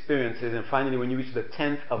 10 experiences, and finally, when you reach the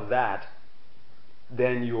 10th of that,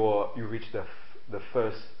 then you reach the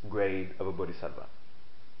first grade of a bodhisattva.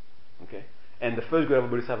 Okay, and the first grade of a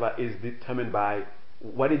bodhisattva is determined by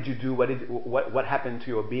what did you do, what happened to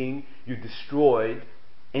your being. You destroyed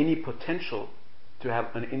any potential to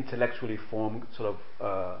have an intellectually formed sort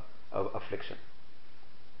of affliction.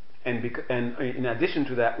 And in addition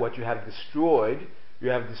to that, what you have destroyed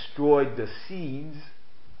the seeds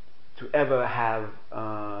to ever have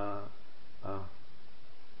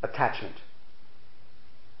attachment,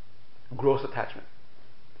 gross attachment.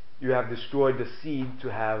 You have destroyed the seed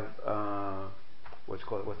to have what's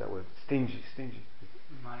that word? Stingy.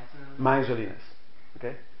 Miserliness.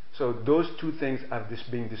 Okay? So those two things are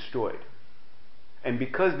being destroyed. And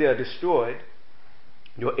because they are destroyed,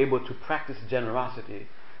 you're able to practice generosity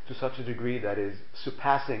to such a degree that is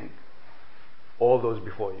surpassing all those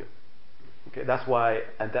before you. Okay? That's why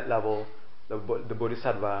at that level, the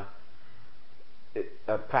Bodhisattva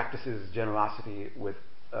practices generosity with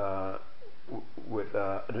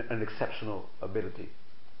an exceptional ability.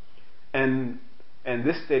 And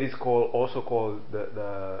this state is also called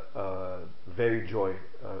the very joyful.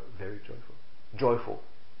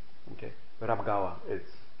 Okay, Rabgawa.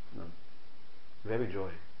 It's very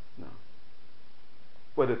joy. No.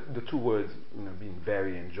 Well, the two words, being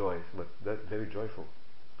very and joyous, but that's very joyful.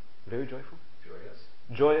 Very joyful.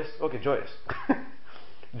 Joyous. Okay, joyous.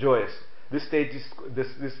 Joyous. This stage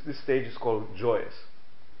is called joyous.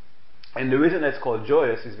 And the reason that's called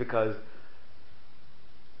joyous is because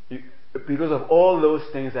of all those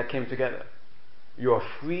things that came together. You are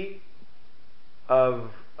free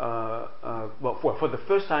of, for the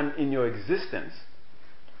first time in your existence,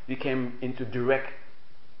 you came into direct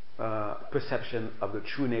perception of the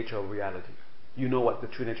true nature of reality. You know what the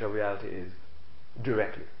true nature of reality is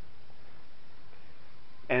directly.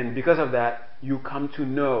 And because of that, you come to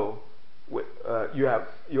know, you have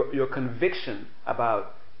your conviction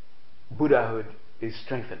about Buddhahood is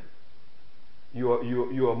strengthened.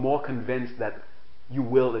 You are more convinced that you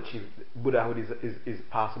will achieve Buddhahood is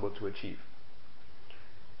possible to achieve.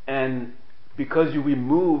 And because you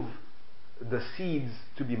remove the seeds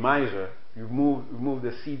to be miser, you remove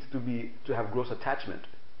the seeds to have gross attachment.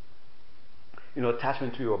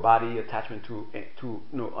 Attachment to your body, attachment to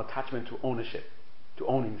ownership, to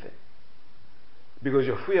owning things. Because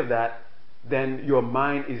you're free of that, then your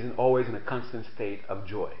mind is always in a constant state of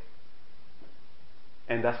joy.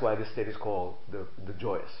 And that's why this state is called the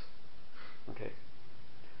joyous. Okay.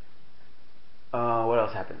 What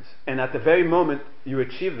else happens? And at the very moment you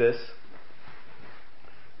achieve this,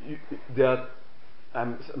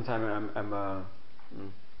 I'm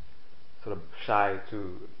sort of shy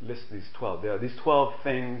to list these 12. There are these 12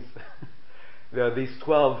 things. There are these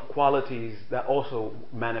 12 qualities that also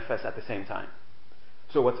manifest at the same time.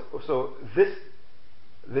 So this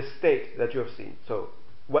state that you have seen. So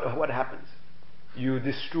what happens? You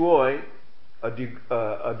destroy a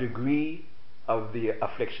degree of the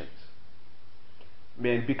afflictions. I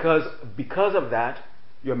mean, because of that,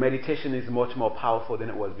 your meditation is much more powerful than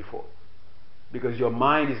it was before. Because your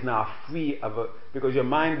mind is now free because your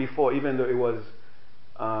mind before, even though it was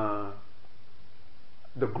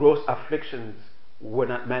the gross afflictions were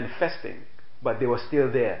not manifesting, but they were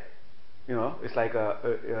still there. It's like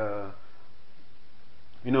a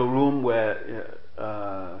room where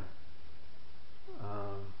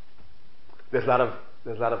there's a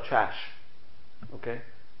lot of trash, okay,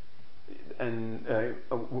 and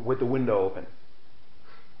with the window open,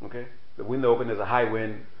 okay. The window open, there's a high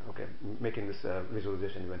wind. Okay, making this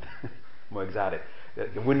visualization even more exotic.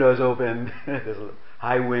 The window is open. There's a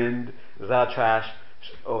high wind. There's a lot of trash.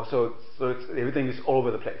 So everything is all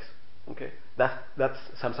over the place. Okay, that's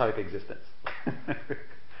samsaric existence.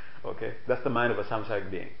 Okay, that's the mind of a samsaric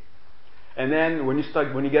being. And then when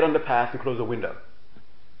you get on the path, you close the window.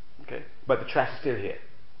 Okay, but the trash is still here.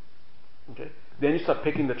 Okay, then you start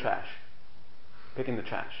picking the trash.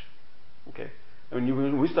 Okay.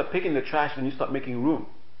 When we start picking the trash, when you start making room,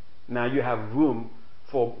 now you have room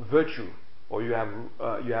for virtue, or you have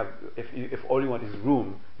if all you want is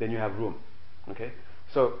room, then you have room. Okay,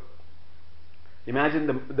 so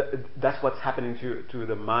imagine that's what's happening to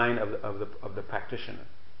the mind of the practitioner.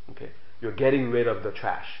 Okay, you're getting rid of the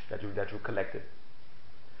trash that you collected,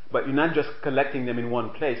 but you're not just collecting them in one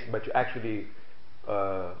place, but you actually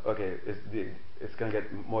it's going to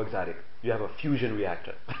get more exotic. You have a fusion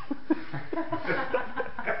reactor.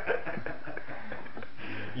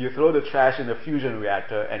 You throw the trash in the fusion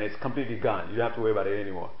reactor and it's completely gone. You don't have to worry about it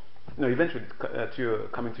anymore. No, eventually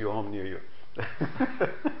coming to your home near you.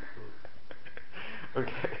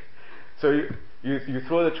 Okay. So you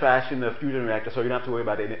throw the trash in the fusion reactor so you don't have to worry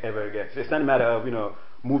about it ever again. So it's not a matter of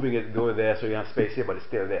moving it over there so you have space here, but it's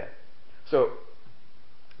still there. So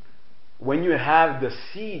when you have the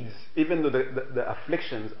seeds, even though the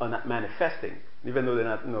afflictions are not manifesting, even though they're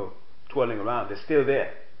not twirling around, they're still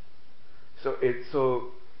there.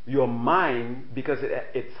 So your mind, because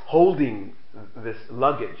it's holding this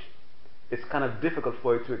luggage, it's kind of difficult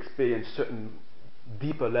for it to experience certain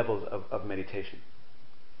deeper levels of meditation.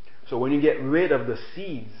 So when you get rid of the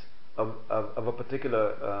seeds of a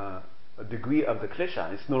particular degree of the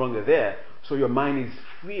klesha, it's no longer there, so your mind is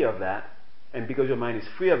free of that, and because your mind is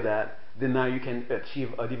free of that, then now you can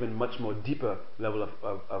achieve an even much more deeper level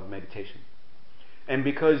of meditation. And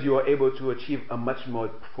because you are able to achieve a much more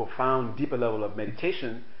profound, deeper level of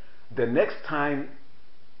meditation, the next time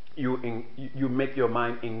you make your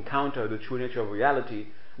mind encounter the true nature of reality,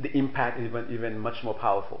 the impact is even much more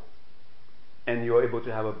powerful, and you're able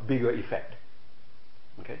to have a bigger effect.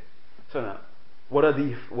 Okay. So now, what are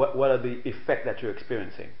the effects that you're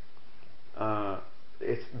experiencing?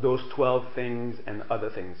 It's those 12 things and other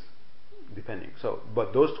things, depending. So,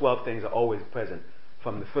 but those 12 things are always present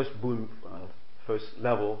from the first first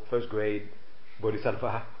level, first grade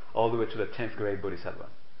bodhisattva, all the way to the 10th grade bodhisattva.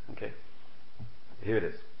 Okay. Here it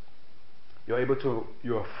is.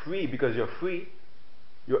 You're free, because you're free.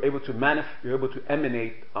 You're able to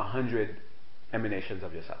emanate 100 emanations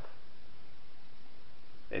of yourself,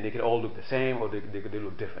 and they can all look the same, or they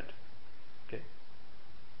look different. Okay.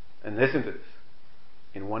 And listen to this.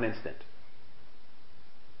 In one instant.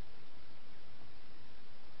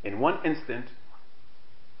 In one instant,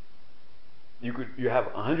 you have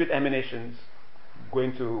 100 emanations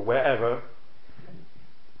going to wherever,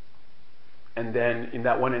 and then in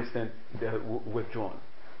that one instant they're withdrawn.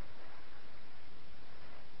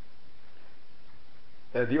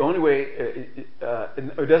 The only way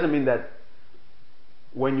it doesn't mean that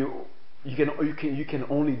when you can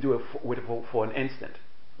only do it for an instant.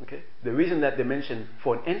 Okay? The reason that they mention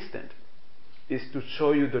for an instant is to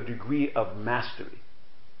show you the degree of mastery.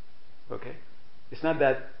 Okay? It's not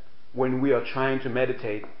that when we are trying to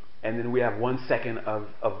meditate and then we have 1 second of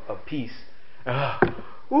peace,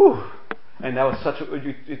 and that was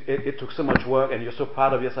it took so much work, and you're so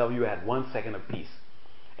proud of yourself, you had 1 second of peace.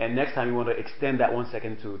 And next time you want to extend that 1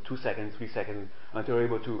 second to 2 seconds, 3 seconds, until you're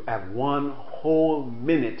able to have 1 whole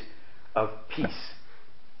minute of peace.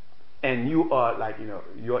 And you are like,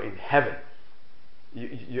 you're in heaven.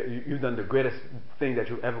 You've done the greatest thing that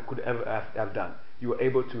you could ever have done. You were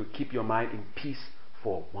able to keep your mind in peace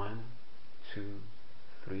for 1, 2,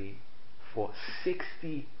 3, 4,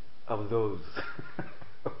 60 of those.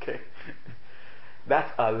 Okay?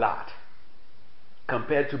 That's a lot.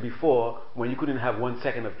 Compared to before, when you couldn't have 1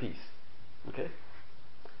 second of peace. Okay?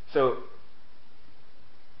 So,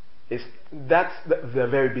 that's the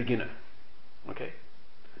very beginner. Okay?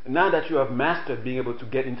 Now that you have mastered being able to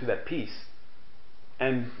get into that peace,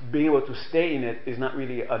 and being able to stay in it is not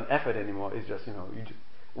really an effort anymore. It's just,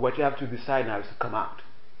 what you have to decide now is to come out.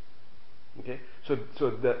 Okay? So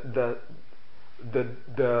the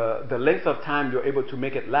length of time you're able to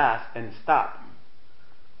make it last and stop,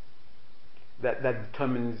 that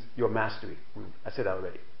determines your mastery. I said that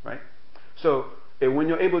already, right? So when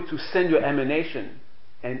you're able to send your emanation,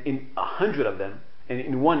 and in 100 of them, and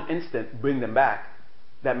in one instant bring them back,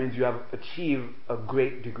 that means you have achieved a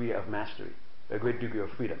great degree of mastery, a great degree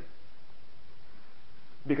of freedom.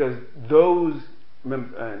 Because those,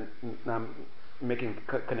 I'm making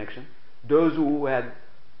connection, those who had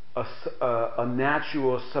a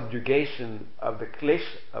natural subjugation of the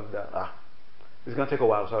klesha, it's going to take a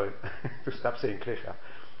while, sorry, to stop saying klesha.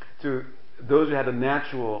 To those who had a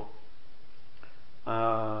natural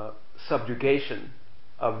subjugation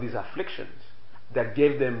of these afflictions that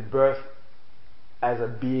gave them birth as a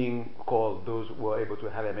being called those who are able to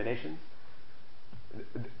have emanations.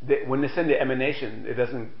 When they send the emanation, it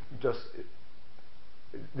doesn't just,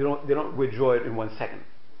 they don't withdraw it in 1 second.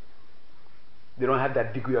 They don't have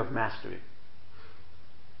that degree of mastery.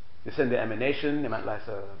 They send the emanation. It might last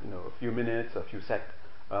a few minutes, a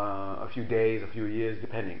few days, a few years,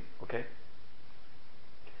 depending. Okay.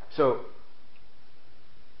 So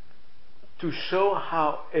to show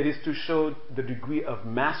how it is, to show the degree of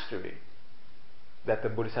mastery that the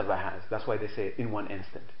Bodhisattva has. That's why they say in 1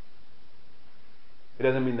 instant. It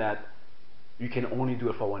doesn't mean that you can only do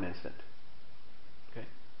it for 1 instant. Okay.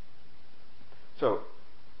 So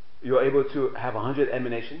you're able to have 100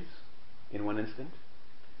 emanations in 1 instant,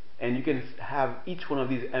 and you can have each one of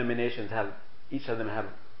these emanations each of them have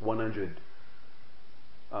 100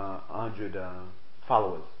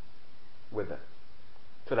 followers with them.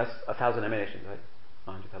 So that's 1,000 emanations, right?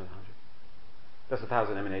 100,000, 100. That's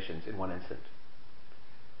 1,000 emanations in 1 instant.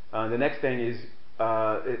 The next thing is,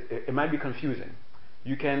 it might be confusing.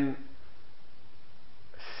 You can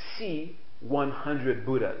see 100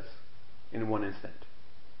 Buddhas in 1 instant.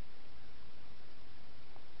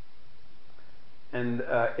 and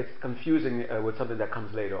it's confusing with something that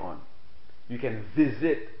comes later on. You can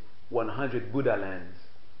visit 100 Buddha lands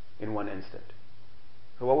in one instant.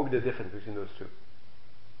 So what would be the difference between those two?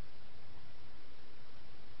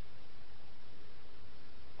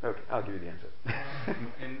 Okay, I'll give you the answer.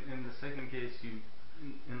 In the second case,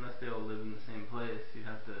 unless they all live in the same place, you'd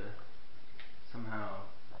have to somehow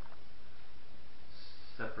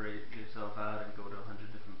separate yourself out and go to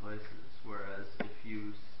 100 different places. Whereas if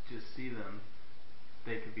you just see them,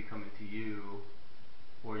 they could be coming to you,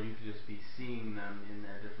 or you could just be seeing them in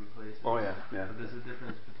their different places. Oh yeah, yeah. But there's a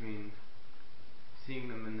difference between seeing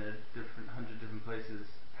them in their 100 different places.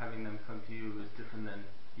 Having them come to you is different than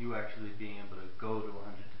you actually being able to go to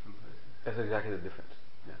 100 different places. That's exactly the difference.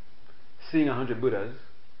 Yeah. Seeing 100 Buddhas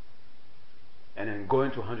and then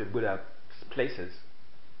going to 100 Buddha places,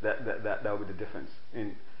 that would be the difference.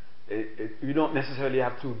 You don't necessarily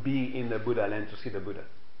have to be in the Buddha land to see the Buddha.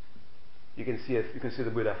 You can see it. You can see the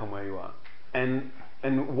Buddha from where you are. And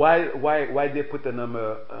why they put the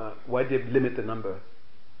number? Why they limit the number?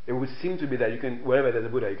 It would seem to be that you can, wherever there's a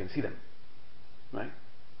Buddha, you can see them, right?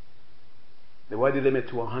 Then why they limit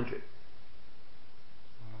to 100?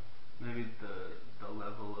 Maybe the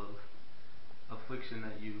level of affliction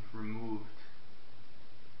that you've removed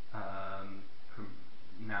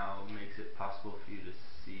now makes it possible for you to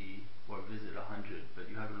see or visit 100, but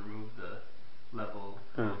you haven't removed the level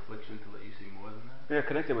of affliction to let you see more than that. Yeah,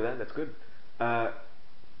 connected with that. That's good.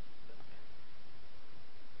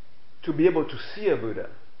 To be able to see a Buddha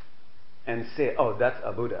and say, "Oh, that's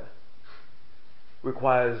a Buddha,"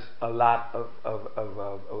 requires a lot of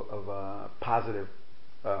positive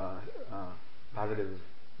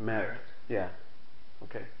merit. Yeah.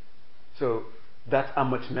 Okay. So that's how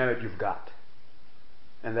much merit you've got,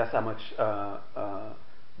 and that's how much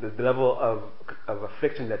the level of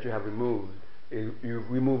affliction that you have removed. You've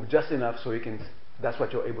removed just enough so you can. That's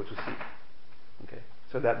what you're able to see. Okay.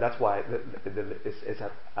 So that's why it's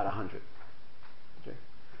at 100. Okay.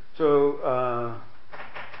 So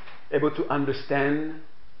able to understand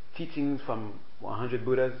teachings from 100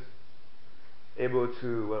 Buddhas. Able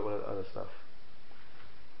to what other stuff?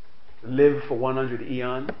 Live for 100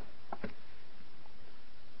 eon.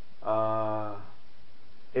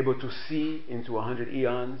 Able to see into 100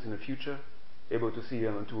 eons in the future. Able to see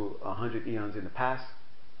into 100 eons in the past.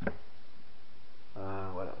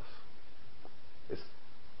 What else?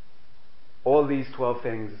 All these 12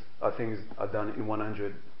 things are done in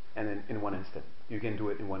 100 and in one instant. You can do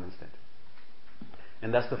it in one instant.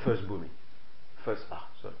 And that's the first bhumi. The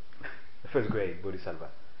first grade Bodhisattva.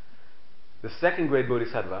 The second grade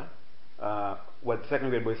Bodhisattva, what the second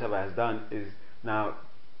grade Bodhisattva has done is now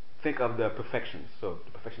think of the perfections. So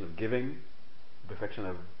the perfection of giving, the perfection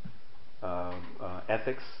of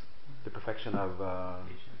ethics, the perfection of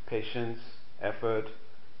patience, effort,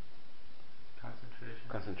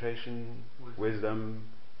 concentration, wisdom,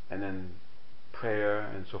 and then prayer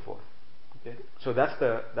and so forth. Okay, so that's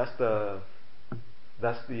the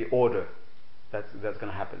order that's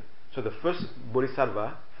going to happen. So the first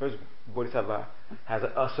bodhisattva has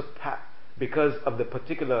because of the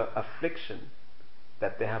particular affliction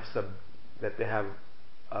that they have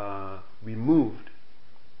removed,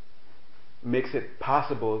 makes it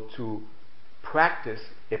possible to practice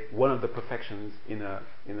one of the perfections in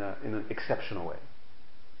an exceptional way.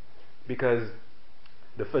 Because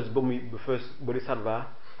the first bodhisattva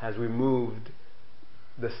has removed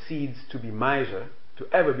the seeds to be miser, to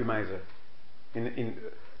ever be miser.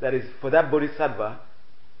 That is, for that bodhisattva,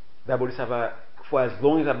 for as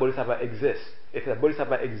long as that bodhisattva exists, if that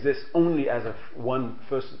bodhisattva exists only as one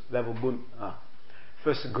first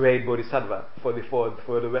grade bodhisattva for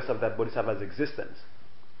the rest of that bodhisattva's existence,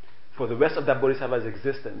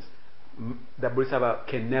 that bodhisattva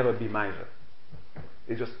can never be miser.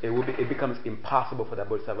 It becomes impossible for that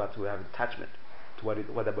bodhisattva to have attachment to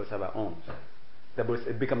what that bodhisattva owns.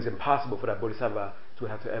 It becomes impossible for that bodhisattva to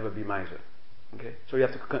ever be miser. Okay, so you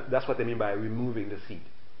have to. That's what they mean by removing the seed.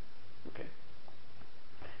 Okay,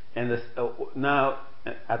 and now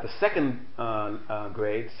at the second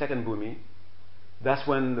grade, second bhumi, that's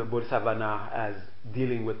when the bodhisattva now is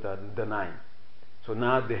dealing with the nine. So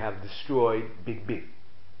now they have destroyed big.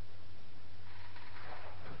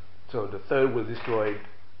 So the third will destroy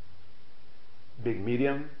big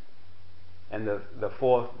medium, and the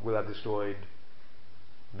fourth will have destroyed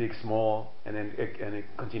big small, and then it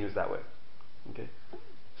continues that way. Okay,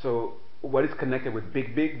 so what is connected with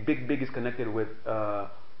big is connected with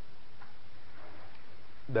the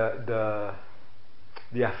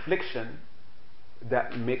affliction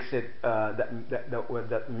that makes it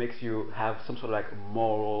that makes you have some sort of like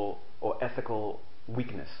moral or ethical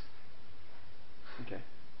weakness. Okay,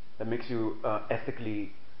 that makes you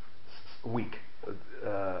ethically weak.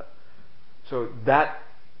 So that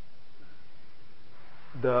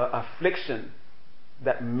the affliction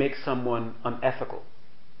that makes someone unethical,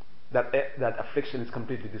 that affliction is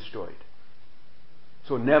completely destroyed.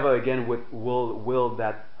 So never again will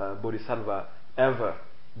that bodhisattva ever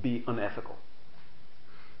be unethical.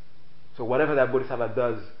 So whatever that bodhisattva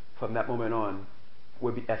does from that moment on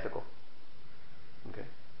will be ethical. Okay.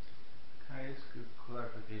 Can I ask a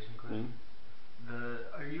clarification question?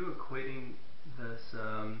 Are you equating this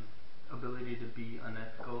ability to be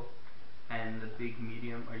unethical and the big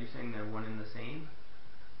medium? Are you saying they're one and the same?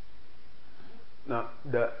 No,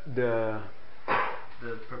 the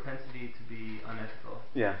propensity to be unethical.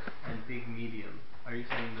 Yeah. And big medium. Are you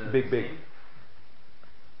saying the big same? big?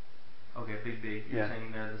 Okay, big big. You're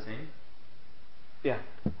saying they're the same? Yeah.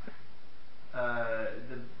 The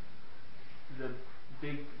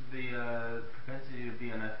propensity to be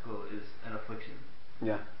unethical is an affliction.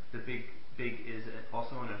 Yeah. The big is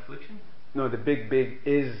also an affliction? No, the big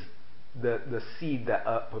is the seed that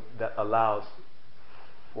allows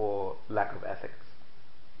for lack of ethics.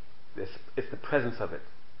 It's the presence of it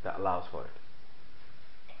that allows for it.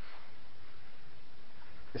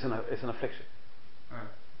 It's an affliction.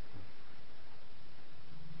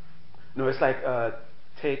 No, it's like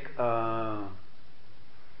take the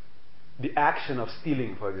action of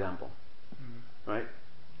stealing, for example, right?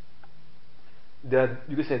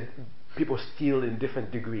 You could say people steal in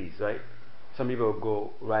different degrees, right? Some people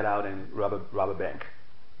go right out and rob a bank.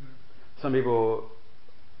 Some people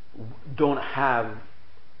don't have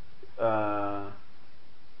the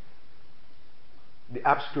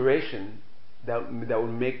aspiration that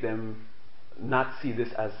would make them not see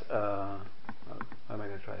this as how am I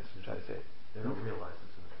going to try to say it? They don't realize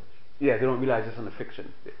it's an affliction. Yeah, they don't realize it's an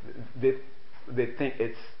affliction. They think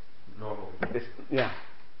it's normal. It's, yeah,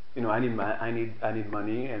 I need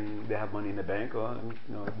money, and they have money in the bank, or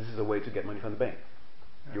this is a way to get money from the bank.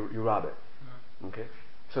 You rob it. Okay,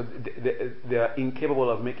 so they are incapable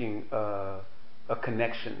of making a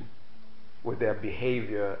connection with their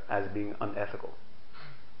behavior as being unethical.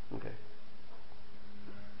 Okay.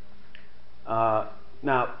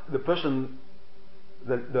 Now the person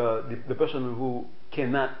who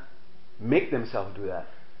cannot make themselves do that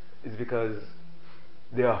is because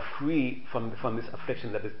they are free from this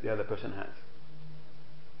affliction that the other person has.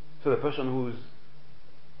 So the person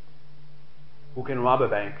who can rob a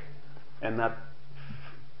bank and not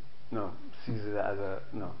sees it as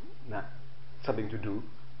not something to do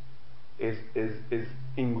is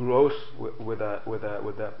engrossed with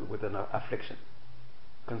an affliction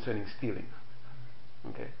concerning stealing.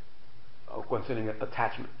 Okay, or concerning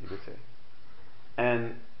attachment, you could say.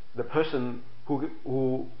 And the person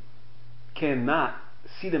who cannot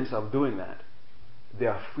see themselves doing that, they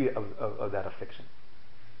are free of that affliction.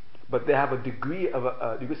 But they have a degree of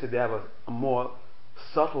you could say they have a more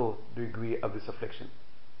subtle degree of this affliction,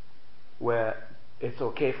 where it's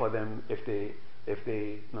okay for them if they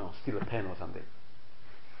steal a pen or something.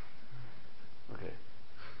 Okay.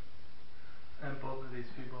 And both of these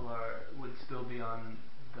people would still be on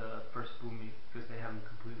the first bhumi because they haven't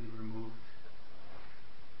completely removed.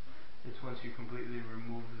 It's once you completely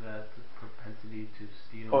remove that propensity to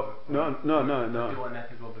steal or do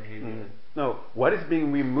unethical behavior. No, what is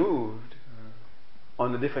being removed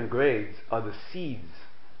on the different grades are the seeds,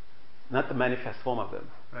 not the manifest form of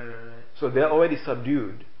them. Right. So they're already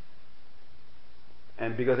subdued,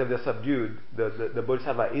 and because if they're subdued, the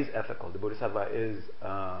bodhisattva is ethical. The bodhisattva is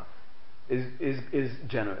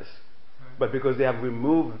generous, but because they have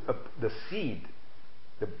removed the seed,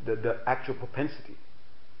 the actual propensity.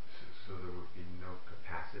 So there would be no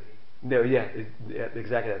capacity? No,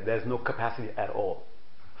 exactly. There's no capacity at all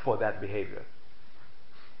for that behavior.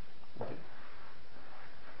 Okay.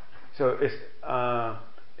 So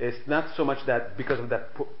it's not so much that because of that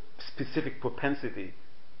specific propensity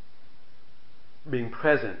being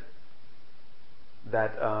present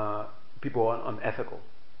that people are unethical.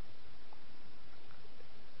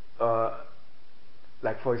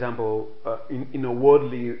 Like for example, in a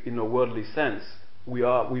worldly sense, we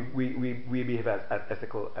behave as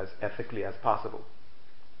ethically as possible,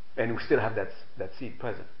 and we still have that seed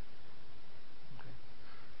present. Okay.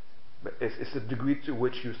 But it's the degree to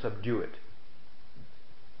which you subdue it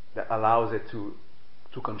that allows it to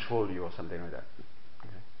control you or something like that.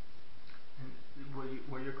 Okay. And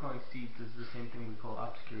what you're calling seeds is the same thing we call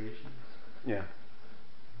obscurations. Yeah.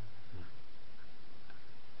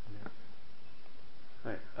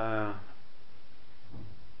 Right.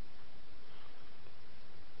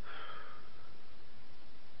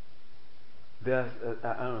 there's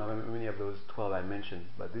I don't know how many of those 12 I mentioned,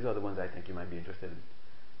 but these are the ones I think you might be interested in.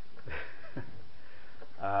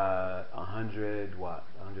 100 what?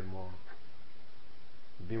 100 more.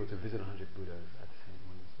 Be able to visit 100 Buddhas at the same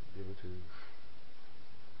one. Be able to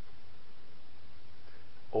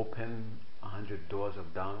open 100 doors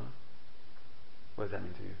of Dharma. What does that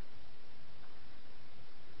mean to you?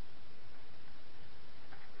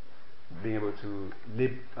 Being able to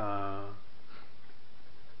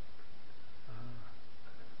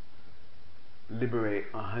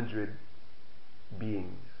liberate 100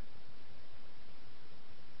 beings.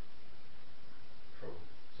 From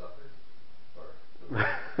suffering? Or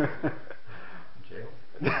Jail?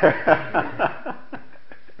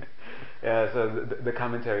 Yeah, so the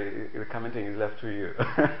commenting is left to you.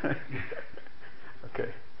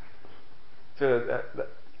 Okay. So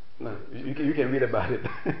no, you can read about it.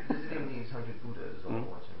 Visiting these 100 Buddhas all at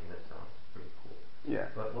once, I mean, that sounds pretty cool. Yeah.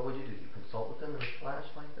 But what would you do? You consult with them in a flash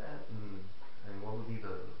like that? And what would be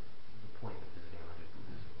the point of visiting 100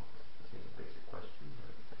 Buddhas at once? That seems a basic question.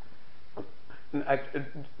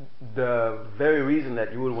 The very reason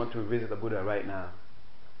that you would want to visit a Buddha right now,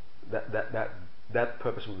 that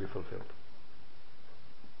purpose will be fulfilled.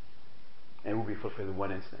 And will be fulfilled in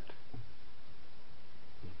one instant.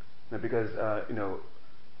 Now, because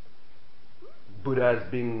Buddhas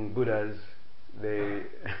being Buddhas, they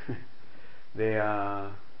they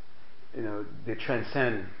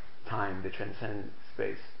transcend time, they transcend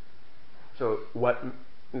space. So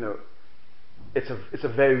it's a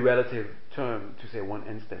very relative term to say one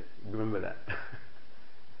instant. Remember that.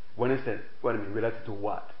 One instant. What I mean, relative to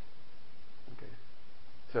what? Okay.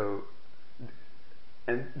 So,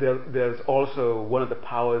 and there's also one of the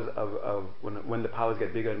powers of when the powers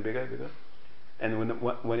get bigger and bigger, and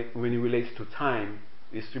when it relates to time,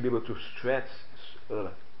 is to be able to stretch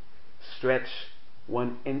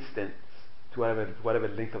one instant to whatever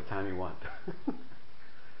length of time you want.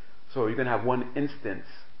 So you can have one instance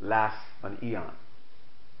last an eon,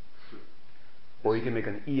 or you can make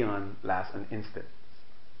an eon last an instant.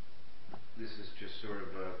 This is just sort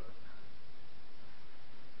of the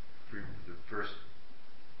first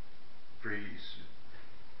phrase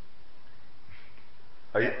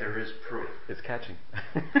that there is proof. It's catching.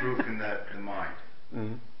 Proof in the mind.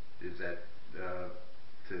 Mm-hmm. Is that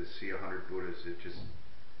to see 100 Buddhas? It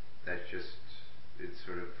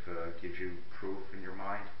sort of gives you proof in your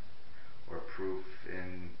mind, or proof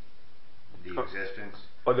in the existence.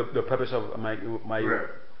 Or the purpose of my. Right.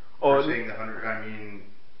 Or saying the 100. I mean,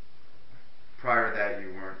 prior to that,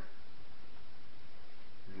 you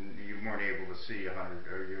weren't able to see 100,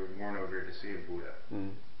 or you weren't over here to see a Buddha.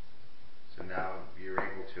 Mm. So now you're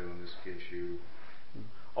able to, and this gives you.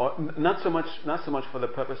 Or not so much for the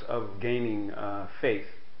purpose of gaining faith,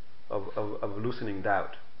 of loosening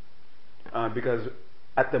doubt, because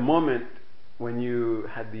at the moment when you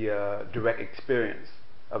had the direct experience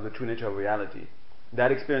of the true nature of reality, that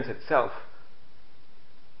experience itself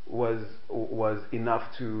was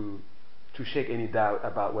enough to shake any doubt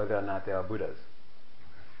about whether or not there are Buddhas.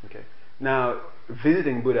 Okay. Now,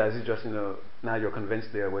 visiting Buddhas is just, now you're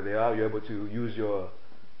convinced there where they are. You're able to use your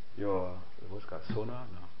what's it called, sonar?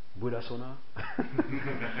 No, Buddha sonar.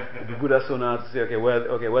 The Buddha sonar to say,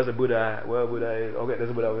 where's the Buddha? Where Buddha is? Okay, there's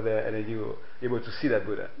a Buddha over there, and then you're able to see that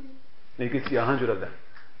Buddha. And you can see 100 of them,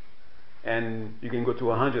 and you can go to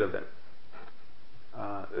 100 of them.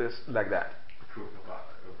 It's like that. Proof of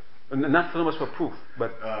Not so much for proof,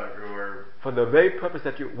 but or for the very purpose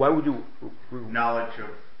that why would you knowledge of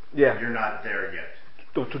you're not there yet.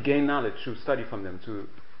 To gain knowledge, to study from them, to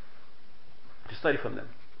study from them.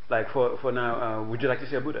 Like for now, would you like to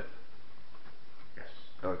see a Buddha? Yes.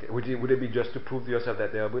 Okay. Would it be just to prove to yourself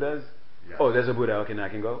that there are Buddhas? Yes. Oh, there's a Buddha. Okay, now I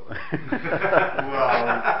can go.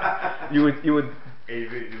 Well, you would.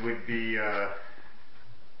 It would be.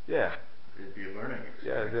 Yeah. It'd be a learning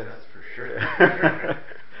experience. Yeah, that's for sure.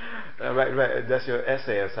 Right. That's your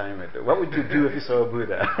essay assignment. What would you do if you saw a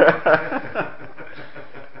Buddha?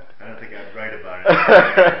 I don't think I'd write about it.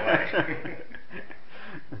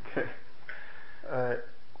 Okay.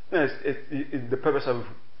 The purpose of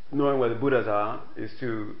knowing where the Buddhas are is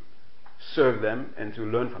to serve them and to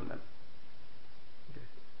learn from them. Okay.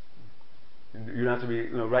 You don't have to be.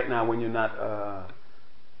 Right now, when you're not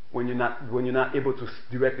able to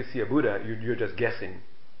directly see a Buddha, you're just guessing,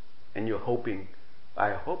 and you're hoping.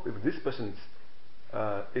 I hope if this person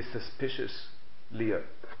is suspiciously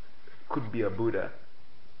could be a Buddha,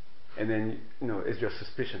 and then it's just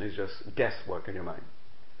suspicion, it's just guesswork in your mind.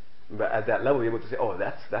 But at that level, you're able to say, "Oh,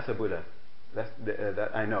 that's a Buddha.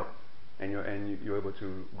 That I know," and you're able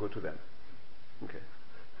to go to them. Okay.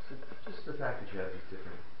 So just the fact that you have these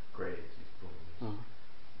different grades, these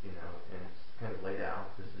kind of laid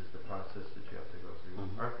out, this is the process that you have to go through.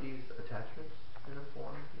 Mhm. Aren't these attachments in a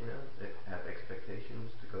form, that have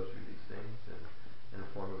expectations to go through these things and in a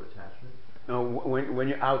form of attachment? No, when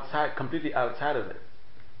you're outside, completely outside of it,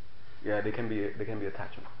 yeah, they can be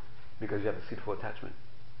attachment, because you have the seed for attachment.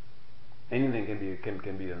 Anything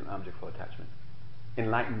can be an object for attachment.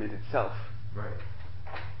 Enlightenment itself, Right.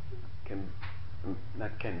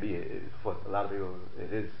 for a lot of people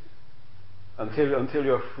it is. Until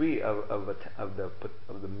you're free of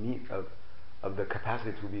the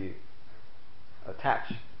capacity to be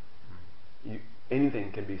attached,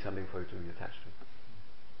 anything can be something for you to be attached to.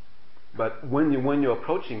 But when you're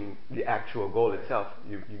approaching the actual goal itself,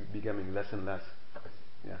 you're becoming less and less.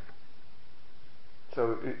 Yeah.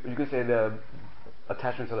 So you could say the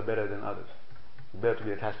attachments are better than others. It's better to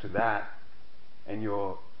be attached to that, and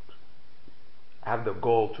you have the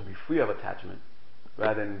goal to be free of attachment,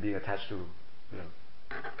 rather than being attached to, the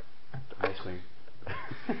ice cream.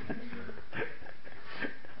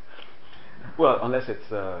 Well, unless it's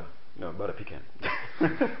butter pecan.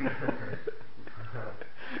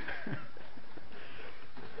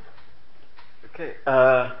 Okay.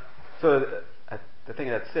 So I think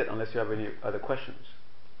that's it. Unless you have any other questions.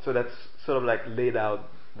 So that's sort of like laid out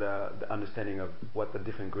the understanding of what the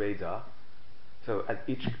different grades are. So at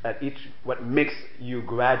each, what makes you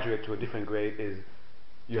graduate to a different grade is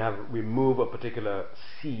you have removed a particular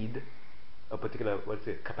seed, a particular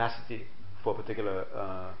capacity for a particular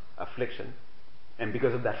affliction, and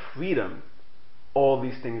because of that freedom, all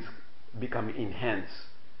these things become enhanced.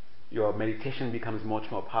 Your meditation becomes much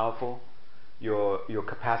more powerful. Your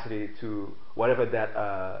capacity to whatever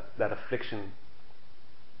that affliction,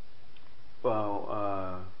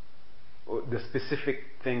 the specific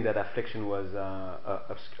thing that affliction was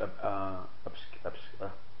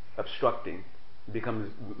obstructing,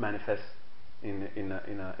 becomes manifest in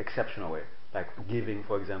an exceptional way, like giving,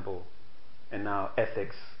 for example, and now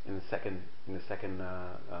ethics in the second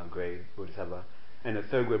grade bodhisattva, and the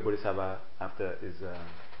third grade bodhisattva after is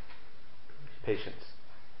patience,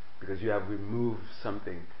 because you have removed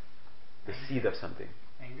something, the seed of something.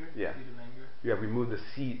 Anger? Yeah. Seed of anger? You have removed the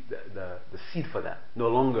seed, the seed for that. No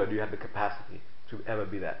longer do you have the capacity to ever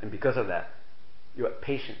be that, and because of that, your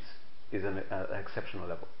patience is an exceptional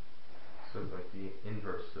level. So like the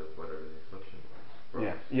inverse of whatever the affliction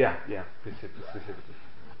was. Yeah. Specifically.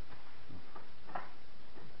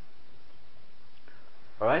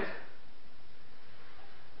 All right.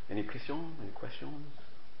 Any questions?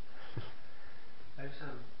 I just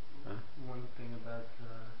have one thing about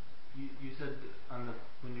you said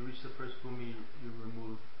when you reach the first bhumi you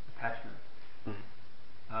remove attachment.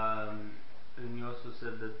 And you also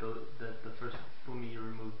said that the first bhumi you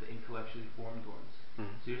remove the intellectually formed ones.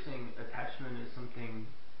 So you're saying attachment is something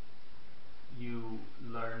you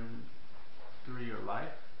learn through your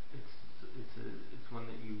life. It's one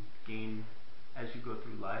that you gain as you go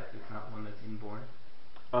through life. It's not one that's inborn.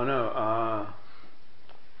 Oh no.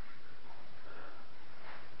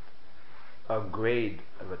 A grade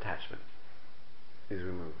of attachment is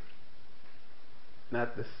removed.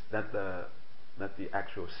 Not the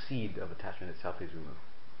actual seed of attachment itself is removed.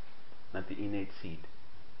 Not the innate seed.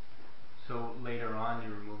 So later on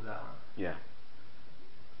you remove that one. Yeah.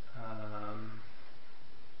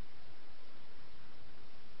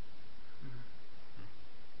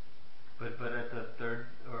 But at the third,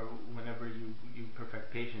 or whenever you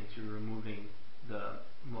perfect patience, you're removing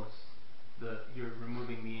you're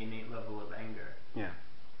removing the innate level of anger. Yeah.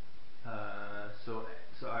 So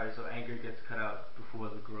anger gets cut out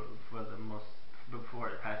before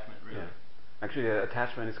attachment, really. Yeah. Actually,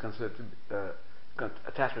 attachment is considered to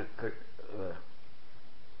attachment,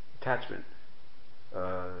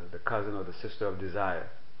 the cousin or the sister of desire.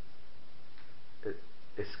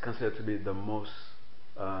 It's considered to be the most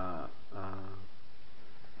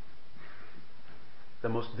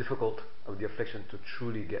difficult of the affliction to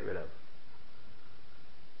truly get rid of.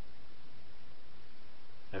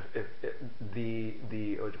 If what do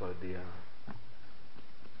you call it,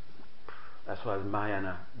 as far as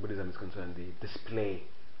Mahayana Buddhism is concerned, the display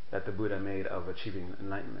that the Buddha made of achieving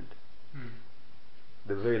enlightenment,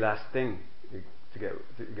 the very last thing to get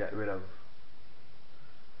rid of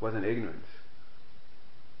wasn't ignorance.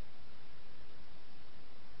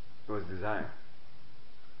 It was desire.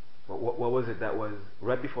 What was it that was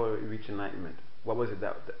right before he reached enlightenment? What was it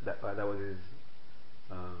that was his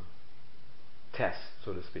test,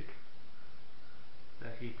 so to speak?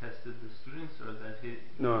 That he tested the students, or that his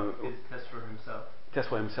test for himself? Test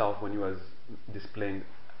for himself when he was displaying,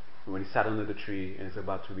 when he sat under the tree and is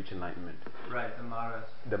about to reach enlightenment. Right, the Maras.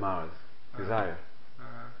 The Maras. Desire.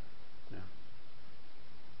 Yeah.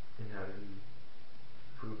 And how did he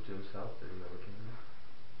prove to himself that he overcame them?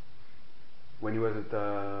 When he wasn't,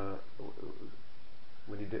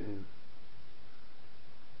 when he didn't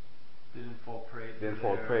fall prey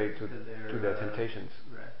to their temptations.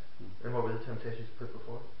 Right. And what were the temptations put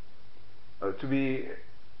before? To be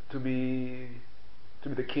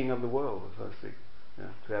the king of the world, so to speak.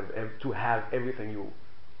 Yeah, to have everything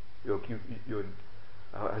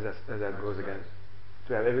as that goes again.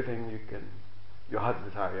 To have everything you can, your heart's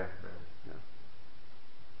desire. Yeah. Right.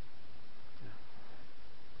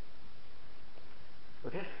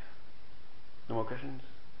 Yeah. Okay. No more questions.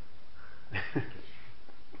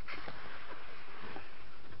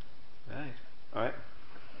 Right. All right.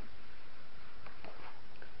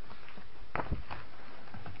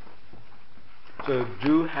 So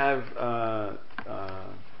do have,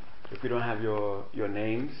 if we don't have your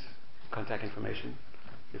names, contact information,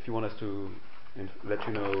 if you want us to let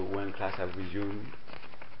you know when class have resumed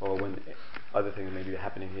or when other things may be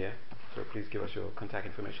happening here, so please give us your contact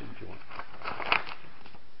information if you want.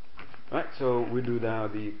 Alright, so we do now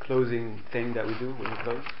the closing thing that we do when we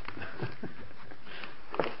close.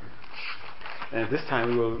 And this time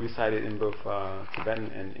we will recite it in both Tibetan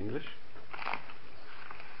and English.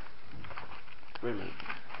 Wait a minute.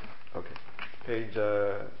 Okay. Page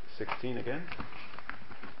 16 again.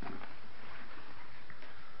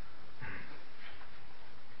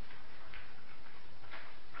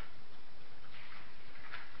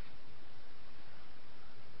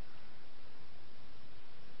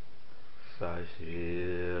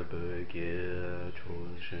 Sashi Bhagya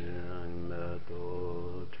Chonshin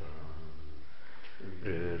Mato Chan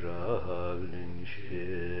Riralin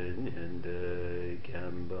Shin Yende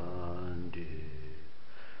Gambandi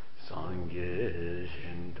Sangye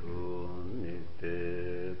Shintu Nikde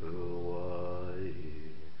Bhuwai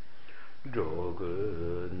Jogu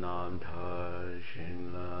Namtar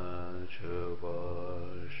Shinla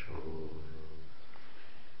Chabasho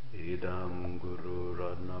Idam Guru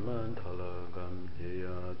Ratnaman Talagam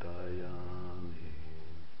Hiyadayami.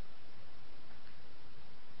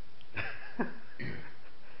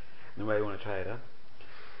 Nobody want to try it, huh?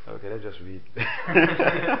 Okay, let's just read.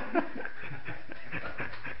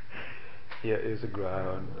 Here is a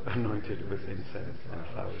ground anointed with incense and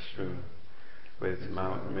flowers strewn, with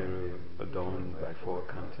Mount Meru adorned by 4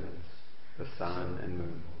 continents, the sun and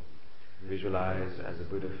moon, visualized as a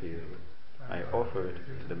Buddha field. I offer it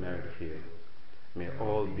to the merit field. May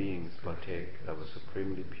all beings partake of a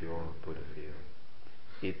supremely pure Buddha field.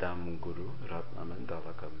 Itam Guru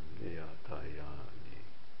Ratnamandalakam Niyatayami.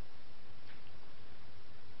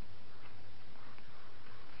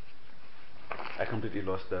 I completely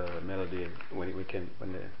lost the melody when the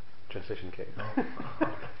translation came. You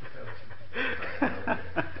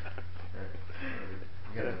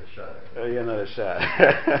got another shot. You got another shot.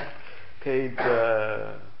 Page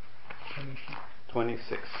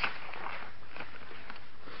 26.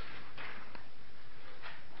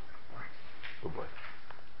 Oh boy.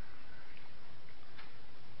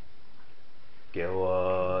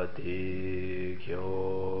 Gyawadi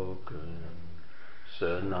Gyokun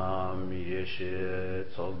Sanam Yeshe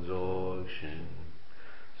Tsogzokshin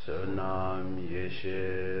Sanam Yeshe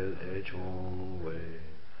Lechungwe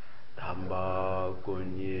Tamba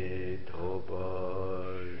Kunye Toba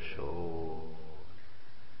Sho.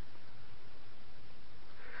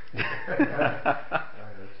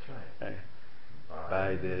 Alright, let's try it. By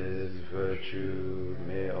this virtue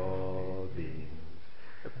may all beings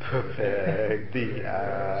perfect the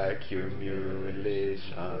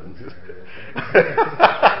accumulations.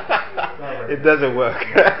 It doesn't work.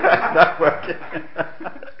 It's not working.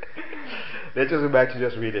 Let's just go back to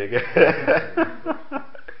just reading.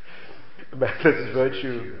 By this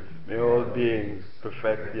virtue may all beings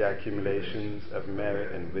perfect the accumulations of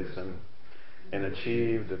merit and wisdom, and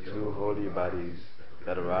achieve the 2 holy bodies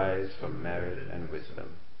that arise from merit and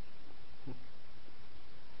wisdom.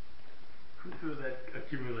 Who threw that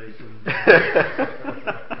accumulation?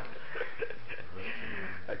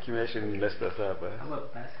 Accumulation messed us up. How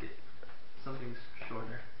about basket? Something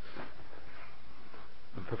shorter.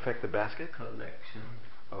 Perfect the basket? Collection.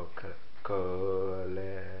 Oh,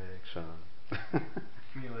 collection.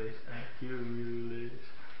 Accumulation.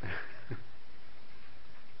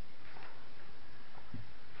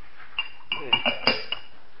 Okay.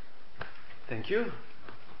 Thank you.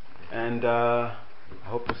 And I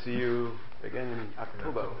hope to see you again in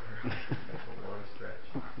October. That's a long stretch.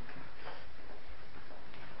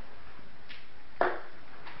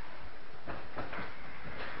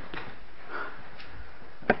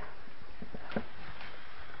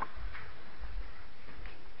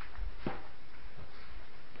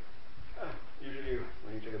 Usually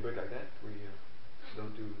when you take a break like that, we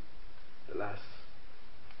don't do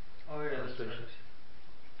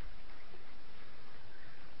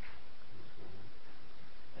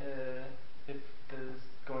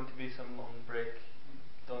some long break,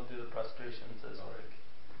 don't do the prostrations as work,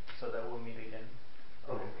 so that we'll meet again.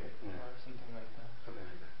 Oh, okay. Yeah. Or something like that. Something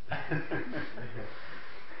like that.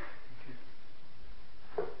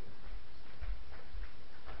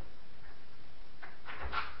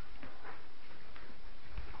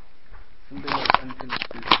 Something like unfinished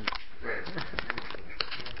business. Right.